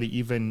anybody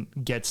even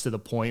gets to the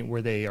point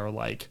where they are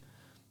like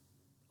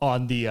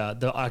on the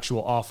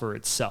actual offer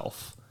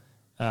itself?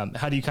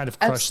 How do you kind of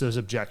crush Abs those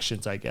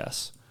objections, I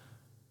guess?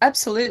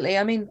 Absolutely.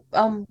 I mean,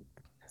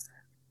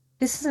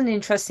 this is an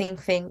interesting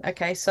thing.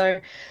 Okay,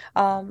 so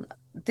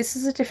this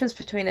is a difference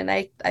between an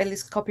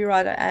A-list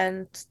copywriter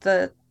and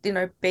the,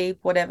 B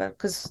whatever,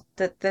 because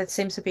that there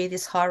seems to be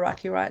this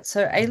hierarchy, right?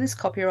 So A-list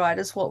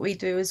copywriters, what we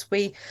do is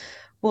we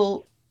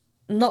will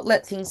not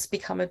let things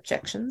become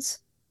objections,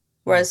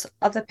 Mm. whereas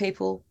other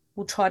people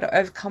will try to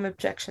overcome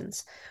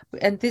objections.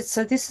 And this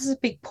is a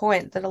big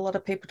point that a lot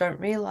of people don't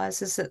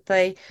realize, is that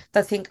they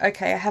think,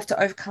 okay, I have to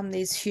overcome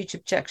these huge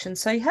objections.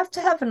 So you have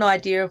to have an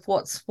idea of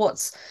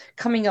what's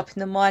coming up in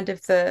the mind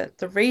of the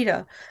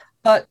reader.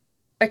 But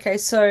okay,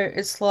 so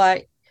it's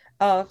like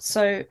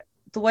so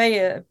the way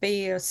a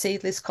B or C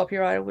list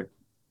copywriter would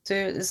do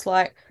it is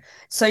like,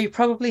 so you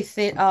probably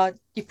think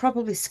you're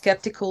probably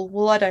skeptical.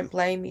 Well, I don't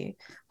blame you.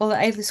 Well,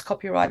 an A-list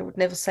copywriter would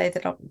never say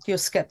that you're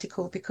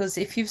skeptical, because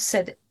if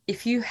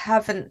you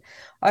haven't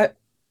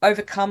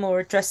overcome or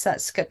addressed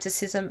that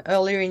skepticism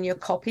earlier in your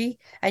copy,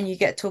 and you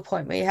get to a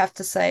point where you have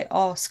to say,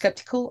 "Oh,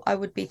 skeptical, I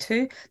would be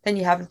too," then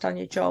you haven't done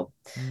your job.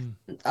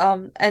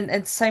 Mm.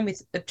 And same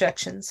with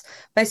objections.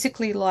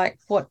 Basically, like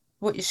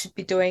what you should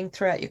be doing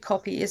throughout your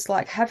copy is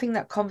like having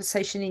that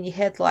conversation in your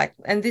head, like,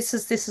 and this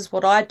is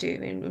what I do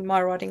in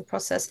my writing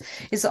process,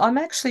 is I'm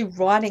actually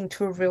writing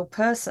to a real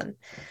person.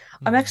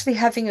 I'm Mm, actually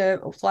having a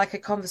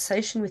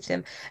conversation with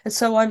them. And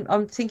so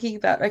I'm thinking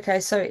about, okay,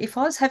 so if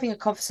I was having a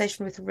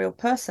conversation with a real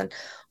person,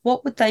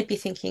 what would they be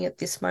thinking at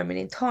this moment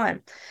in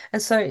time?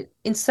 And so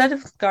instead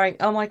of going,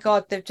 oh my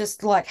God, they've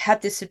just like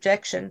had this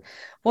objection,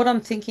 what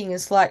I'm thinking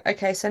is like,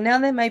 okay, so now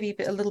they may be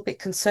a little bit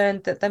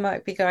concerned that they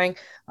might be going,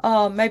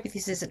 oh, maybe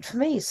this isn't for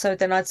me. So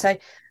then I'd say,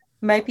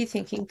 maybe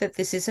thinking that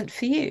this isn't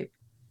for you.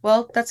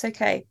 Well, that's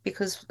okay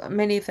because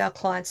many of our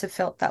clients have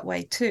felt that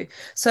way too.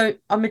 So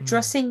I'm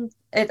mm, addressing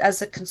it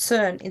as a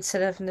concern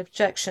instead of an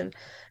objection.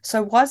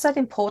 So why is that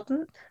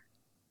important?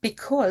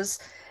 Because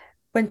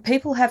when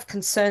people have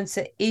concerns,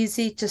 they're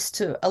easy just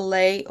to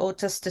allay or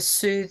just to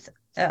soothe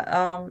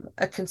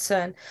a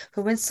concern.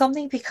 But when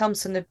something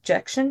becomes an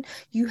objection,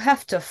 you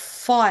have to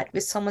fight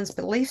with someone's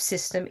belief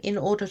system in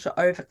order to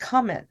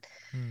overcome it.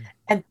 mm,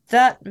 And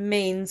that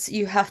means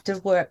you have to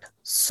work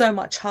so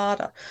much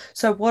harder.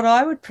 So, what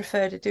I would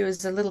prefer to do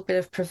is a little bit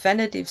of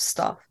preventative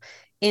stuff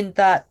in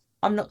that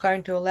I'm not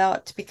going to allow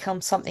it to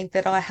become something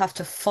that I have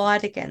to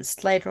fight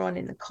against later on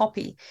in the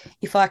copy.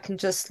 If I can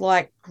just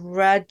like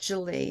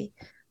gradually,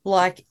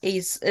 like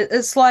ease,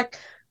 it's like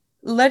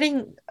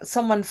letting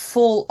someone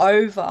fall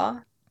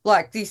over,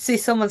 like you see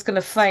someone's going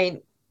to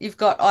faint, you've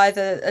got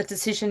either a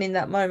decision in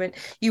that moment.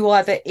 You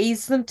either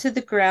ease them to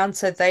the ground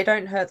so they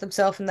don't hurt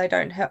themselves and they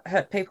don't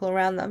hurt people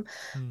around them,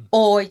 mm.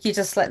 or you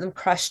just let them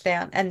crash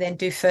down and then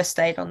do first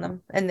aid on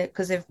them. And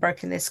because they've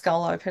broken their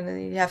skull open,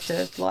 and you have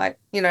to, like,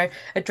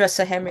 address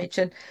a hemorrhage.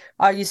 And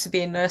I used to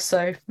be a nurse,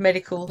 so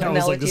medical I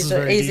was like, this analogies is are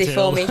very easy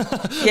for detailed. me.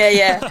 Yeah,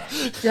 yeah.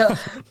 So,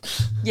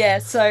 yeah,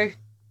 so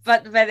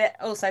but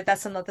also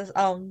that's another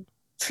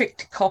trick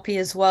to copy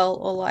as well,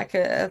 or like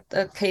a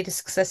key to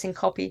success in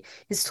copy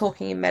is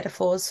talking in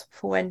metaphors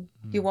for when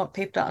you Mm. want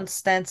people to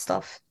understand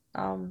stuff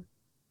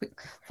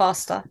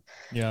faster.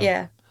 Yeah.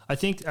 Yeah. I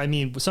think, I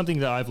mean, something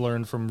that I've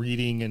learned from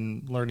reading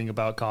and learning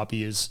about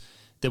copy is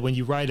that when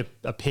you write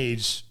a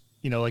page,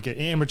 like an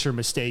amateur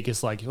mistake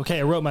is like, okay,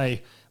 I wrote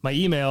my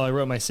email, I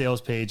wrote my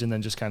sales page, and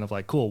then just kind of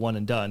like, cool, one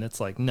and done. It's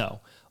like,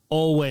 no,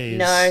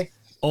 always, No.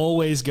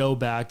 always go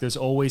back. There's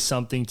always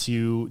something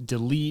to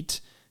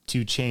delete,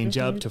 to change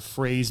up, Hmm. to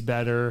phrase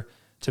better,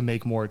 to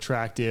make more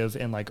attractive,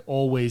 and like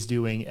always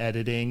doing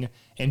editing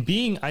and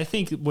being, I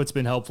think what's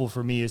been helpful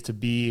for me is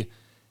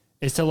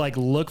to like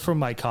look from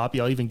my copy.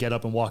 I'll even get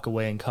up and walk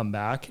away and come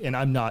back. And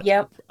I'm not,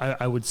 Yep.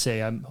 I would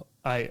say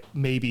I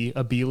maybe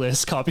a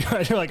B-list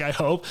copywriter. Like I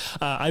hope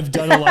I've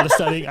done a lot of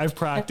studying, I've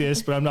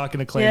practiced, but I'm not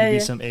going to claim to Yeah, be yeah.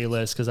 some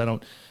A-list because I'm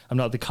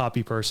not the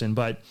copy person,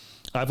 but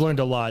I've learned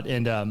a lot.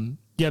 And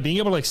yeah, being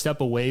able to like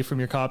step away from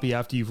your copy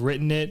after you've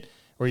written it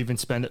or even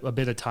spend a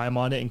bit of time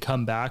on it and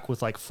come back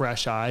with like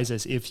fresh eyes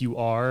as if you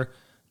are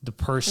the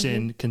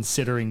Hmm. person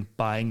considering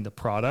buying the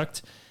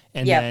product.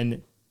 And Yep.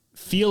 then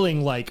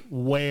feeling like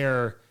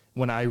where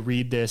when I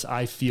read this,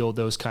 I feel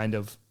those kind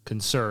of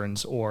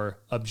concerns or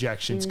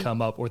objections Mm.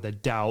 come up or the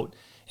doubt.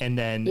 And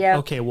then, Yep.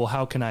 okay, well,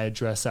 how can I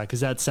address that?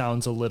 Because that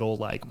sounds a little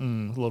like a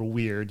little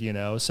weird,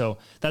 So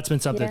that's been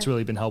something Yeah. that's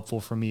really been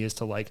helpful for me is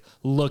to like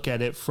look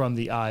at it from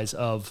the eyes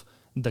of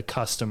the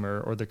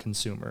customer or the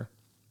consumer.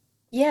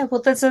 Yeah,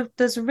 well, there's a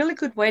really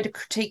good way to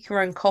critique your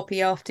own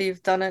copy after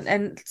you've done it,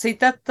 and see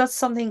that's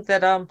something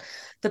that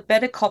the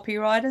better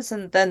copywriters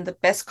and then the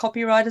best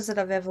copywriters that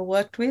I've ever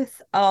worked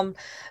with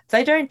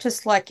they don't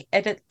just like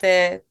edit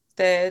their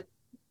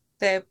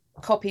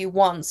copy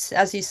once,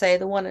 as you say,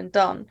 the one and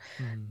done.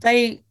 Mm.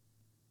 They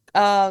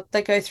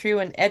go through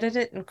and edit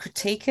it and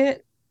critique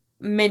it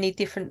many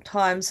different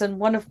times, and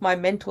one of my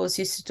mentors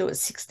used to do it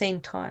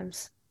 16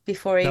 times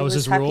before That he was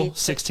was his rule, happy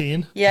to.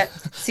 16. Yeah,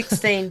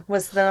 16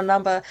 was the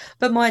number.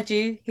 But mind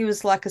you, he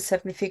was like a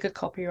seven-figure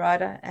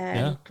copywriter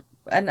Yeah. and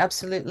an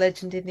absolute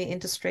legend in the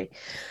industry.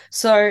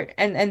 So,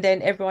 and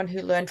then everyone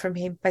who learned from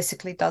him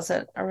basically does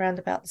it around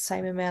about the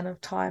same amount of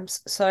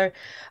times. So,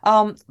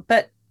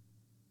 but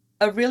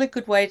a really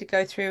good way to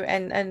go through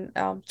and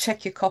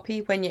check your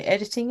copy when you're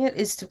editing it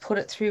is to put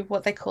it through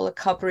what they call a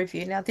cub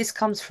review. Now, this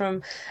comes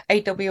from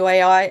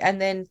AWAI, and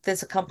then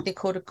there's a company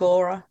called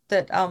Agora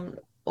that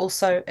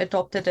also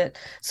adopted it.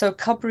 So,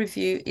 cub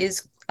review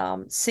is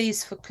C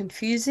is for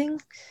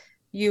confusing,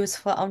 U is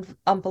for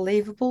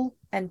unbelievable,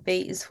 and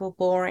B is for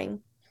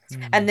boring.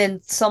 And Mm.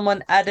 then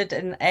someone added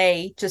an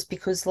A just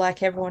because,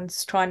 like,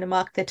 everyone's trying to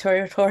mark their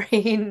territory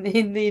in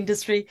the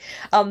industry.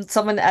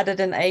 Someone added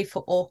an A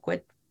for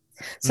awkward.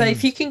 So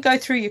if Mm. you can go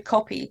through your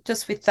copy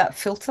just with that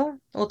filter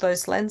or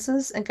those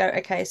lenses and go,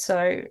 okay,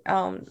 so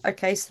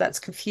that's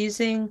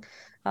confusing,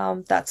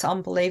 that's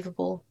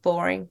unbelievable,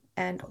 boring,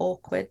 and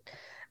awkward.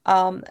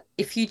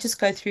 If you just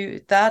go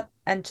through that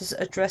and just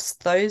address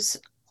those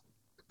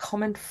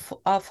common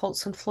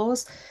faults and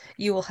flaws,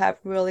 you will have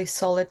really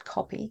solid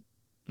copy.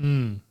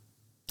 Mm.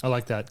 I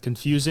like that.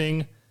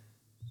 Confusing.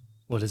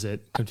 What is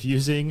it?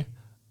 Confusing.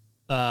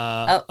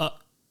 Uh, Uh, uh,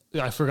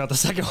 I forgot the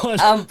second one.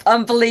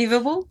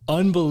 Unbelievable.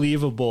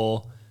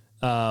 Unbelievable,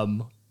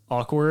 um,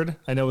 awkward.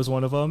 I know was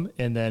one of them,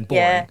 and then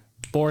boring, Yeah,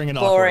 boring and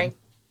awkward. boring.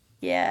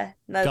 Yeah,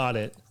 no, Got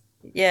it.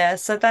 yeah.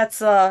 So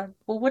that's well,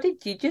 what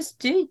did you just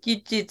do?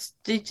 You just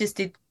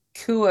did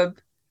Coab.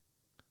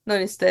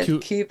 Not instead Q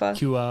Cuba.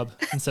 QAB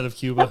instead of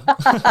Cuba.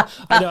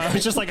 I know. I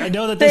was just like, I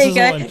know that this There you is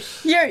go. one.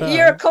 You're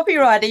Uh, a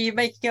copywriter. You're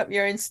making up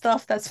your own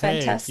stuff. That's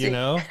hey, fantastic.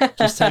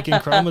 just taking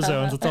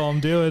chromosomes. That's all I'm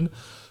doing.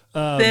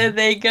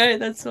 There you go.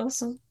 That's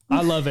awesome.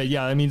 I love it.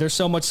 Yeah. I mean, there's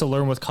so much to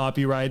learn with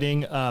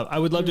copywriting. I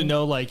would love to Mm.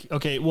 know, like,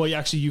 okay, well,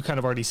 actually, you kind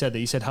of already said that.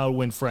 You said How to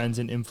Win Friends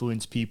and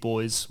Influence People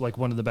is like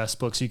one of the best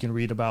books you can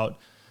read about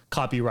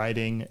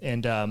copywriting.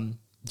 And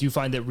do you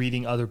find that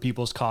reading other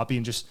people's copy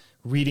and just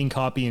reading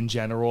copy in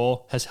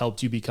general has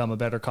helped you become a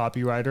better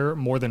copywriter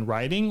more than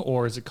writing,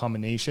 or is it a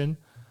combination?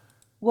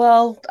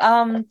 Well,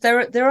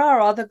 there are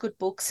other good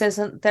books.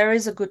 There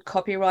is a good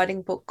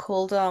copywriting book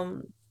called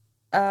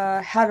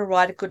How to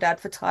Write a Good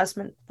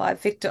Advertisement by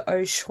Victor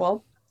O.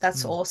 Schwab.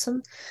 That's Mm.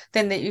 awesome.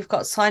 Then that you've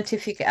got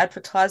Scientific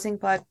Advertising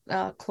by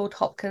Claude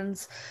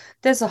Hopkins.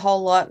 There's a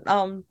whole lot.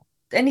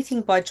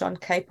 Anything by John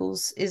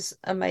Caples is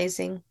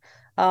amazing.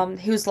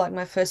 He was like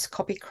my first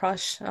copy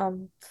crush,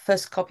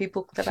 first copy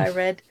book that I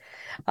read.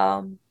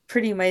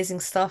 Pretty amazing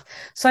stuff.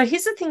 So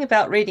here's the thing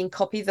about reading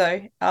copy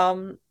though.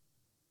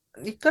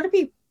 You've got to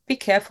be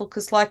careful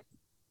because like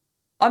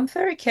I'm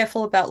very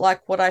careful about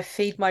like what I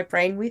feed my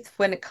brain with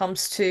when it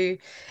comes to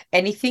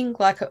anything.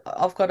 Like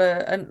I've got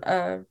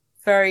a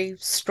very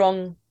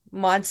strong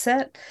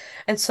mindset,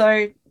 and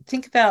so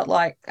think about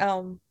like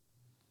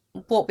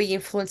what we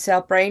influence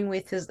our brain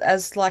with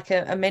as like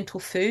a mental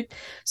food.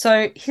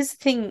 So here's the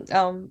thing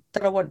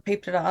that I want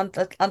people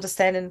to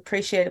understand and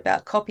appreciate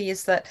about copy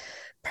is that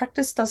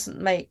practice doesn't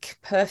make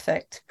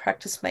perfect.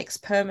 Practice makes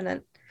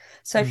permanent.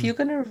 So if Mm. you're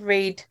going to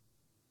read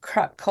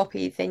crap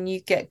copy, then you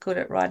get good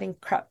at writing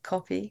crap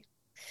copy.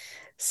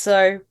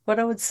 So, what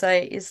I would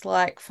say is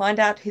like find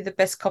out who the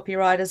best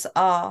copywriters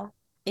are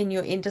in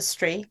your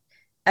industry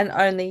and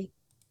only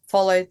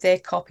follow their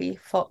copy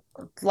for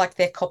like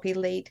their copy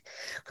lead.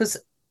 Because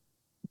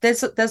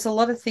there's a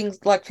lot of things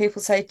like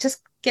people say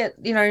just get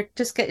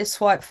just get your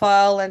swipe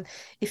file, and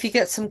if you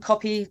get some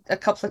copy a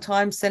couple of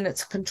times then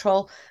it's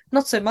control.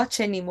 Not so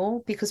much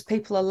anymore because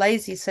people are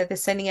lazy, so they're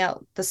sending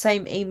out the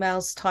same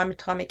emails time and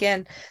time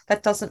again.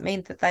 That doesn't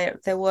mean that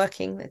they're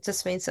working. It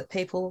just means that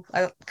people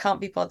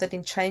can't be bothered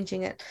in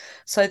changing it.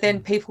 So then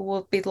Mm. people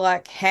will be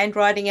like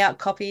handwriting out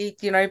copy,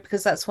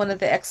 because that's one of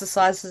the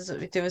exercises that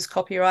we do as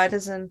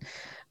copywriters,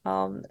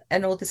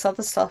 and all this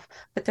other stuff,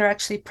 but they're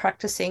actually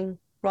practicing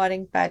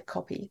writing bad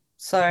copy.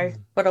 So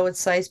Mm. what I would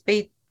say is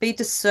be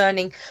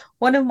discerning.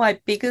 One of my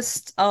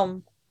biggest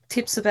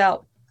tips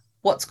about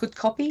what's good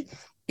copy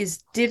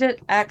is did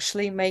it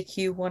actually make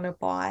you want to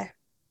buy?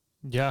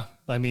 Yeah.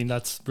 I mean,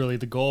 that's really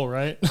the goal,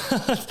 right?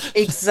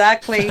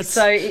 Exactly.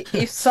 So That's,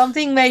 if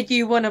something made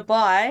you want to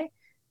buy,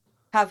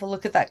 have a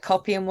look at that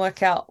copy and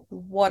work out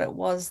what it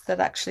was that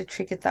actually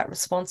triggered that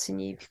response in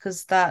you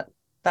because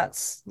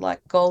that's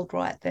like gold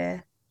right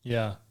there.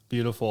 yeah,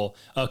 beautiful.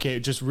 Okay,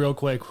 just real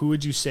quick, who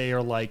would you say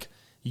are like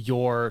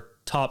your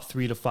top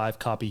 3 to 5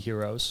 copy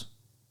heroes?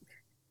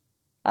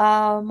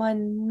 My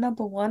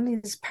number one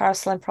is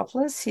Paris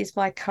Lampropoulos. He's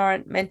my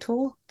current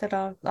mentor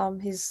that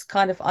he's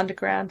kind of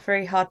underground,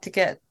 very hard to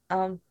get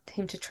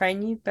him to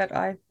train you, but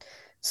I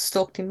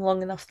stalked him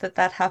long enough that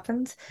that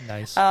happened.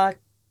 Nice. Uh,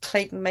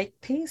 Clayton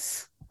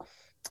Makepeace.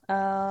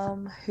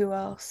 Who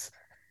else?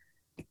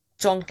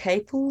 John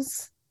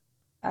Caples.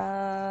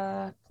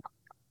 Uh,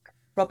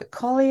 Robert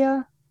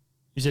Collier.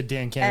 You said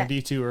Dan Uh,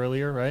 Kennedy too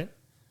earlier, right?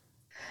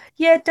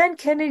 yeah, Dan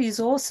Kennedy's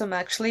awesome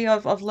actually.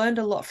 I've learned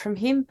a lot from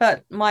him,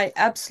 but my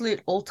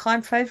absolute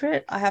all-time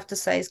favorite, I have to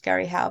say, is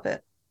Gary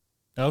Halbert.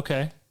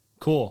 Okay,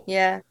 cool.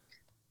 Yeah.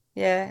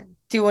 Yeah.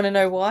 Do you want to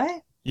know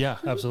why? Yeah,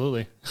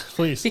 absolutely.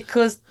 Please.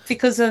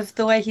 Because of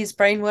the way his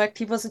brain worked,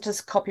 he wasn't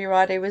just a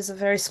copywriter, he was a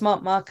very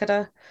smart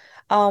marketer.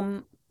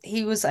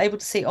 He was able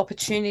to see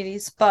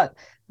opportunities, but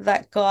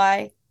that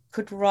guy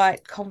could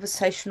write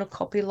conversational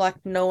copy like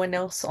no one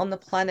else on the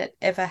planet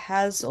ever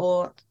has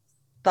or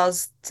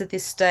does to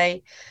this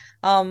day.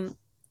 Um,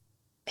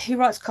 he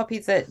writes copy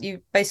that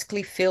you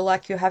basically feel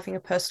like you're having a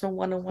personal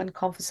one-on-one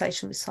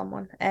conversation with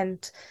someone,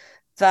 and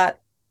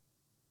that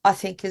I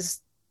think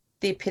is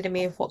the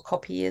epitome of what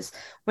copy is.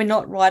 We're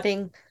not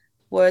writing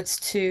words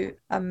to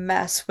a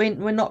mass. We're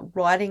not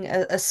writing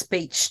a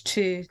speech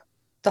to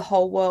the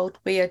whole world.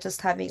 We are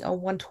just having a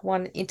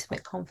one-to-one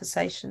intimate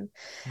conversation.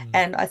 Mm.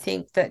 And I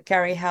think that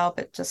Gary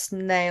Halbert just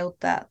nailed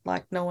that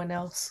like no one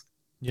else.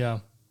 Yeah.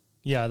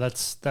 Yeah,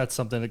 that's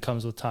something that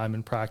comes with time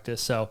and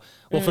practice. So,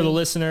 well, for the Mm.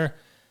 listener,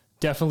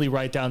 definitely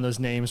write down those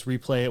names,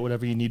 replay it,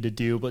 whatever you need to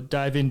do, but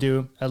dive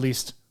into at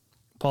least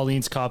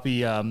Pauline's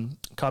copy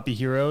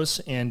heroes,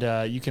 and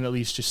you can at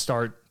least just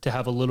start to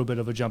have a little bit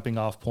of a jumping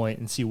off point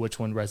and see which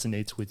one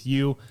resonates with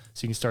you,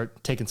 so you can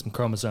start taking some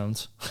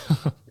chromosomes.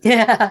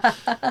 Yeah.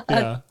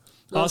 Yeah,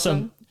 awesome.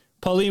 Awesome.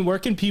 Pauline, where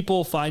can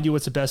people find you?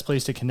 What's the best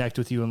place to connect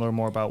with you and learn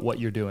more about what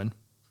you're doing?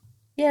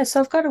 Yeah, so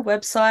I've got a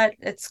website.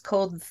 It's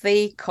called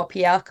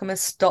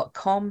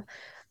thecopyalchemist.com.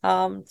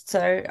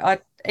 So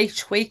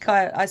each week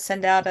I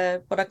send out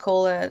a what I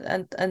call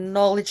a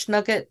knowledge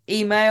nugget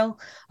email.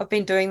 I've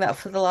been doing that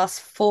for the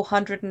last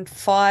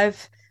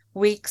 405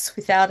 weeks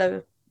without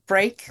a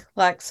break.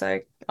 Like so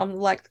I'm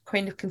like the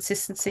queen of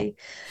consistency.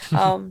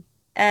 Um,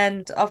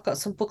 and I've got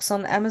some books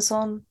on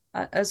Amazon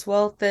as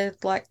well. They're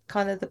like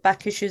kind of the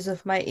back issues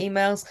of my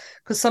emails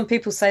because some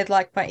people say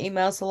like my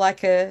emails are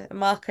like a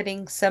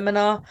marketing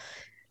seminar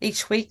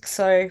each week.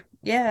 So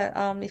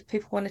yeah, if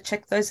people want to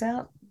check those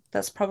out,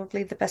 that's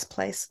probably the best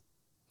place.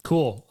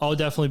 Cool. I'll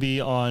definitely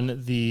be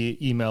on the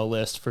email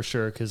list for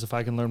sure. Cause if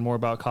I can learn more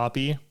about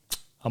copy,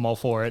 I'm all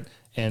for it.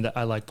 And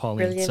I like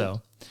Pauline. Brilliant.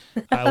 So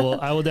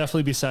I will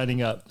definitely be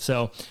signing up.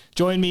 So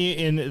join me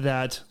in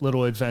that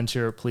little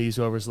adventure, please,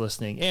 whoever's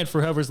listening. And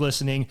for whoever's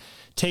listening,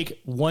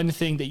 take one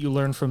thing that you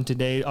learned from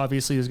today.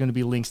 Obviously, there's going to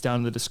be links down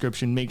in the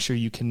description. Make sure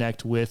you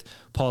connect with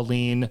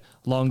Pauline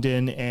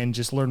Longdon and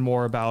just learn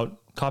more about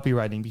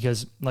copywriting,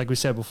 because like we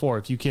said before,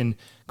 if you can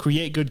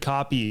create good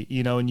copy,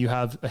 and you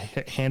have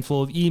a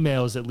handful of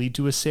emails that lead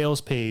to a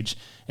sales page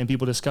and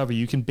people discover,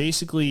 you can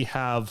basically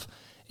have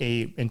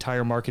a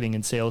entire marketing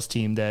and sales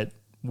team that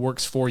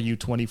works for you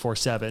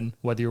 24/7,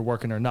 whether you're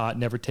working or not,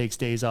 never takes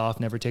days off,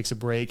 never takes a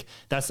break.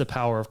 That's the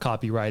power of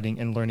copywriting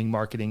and learning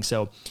marketing.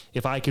 So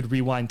if I could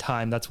rewind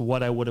time, that's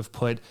what I would have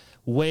put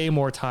way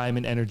more time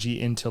and energy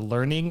into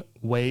learning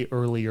way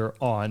earlier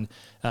on.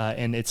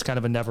 And it's kind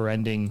of a never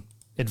ending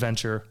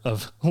adventure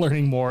of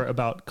learning more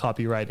about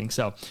copywriting.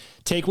 So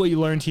take what you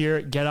learned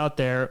here, get out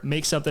there,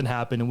 make something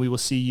happen, and we will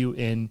see you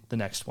in the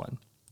next one.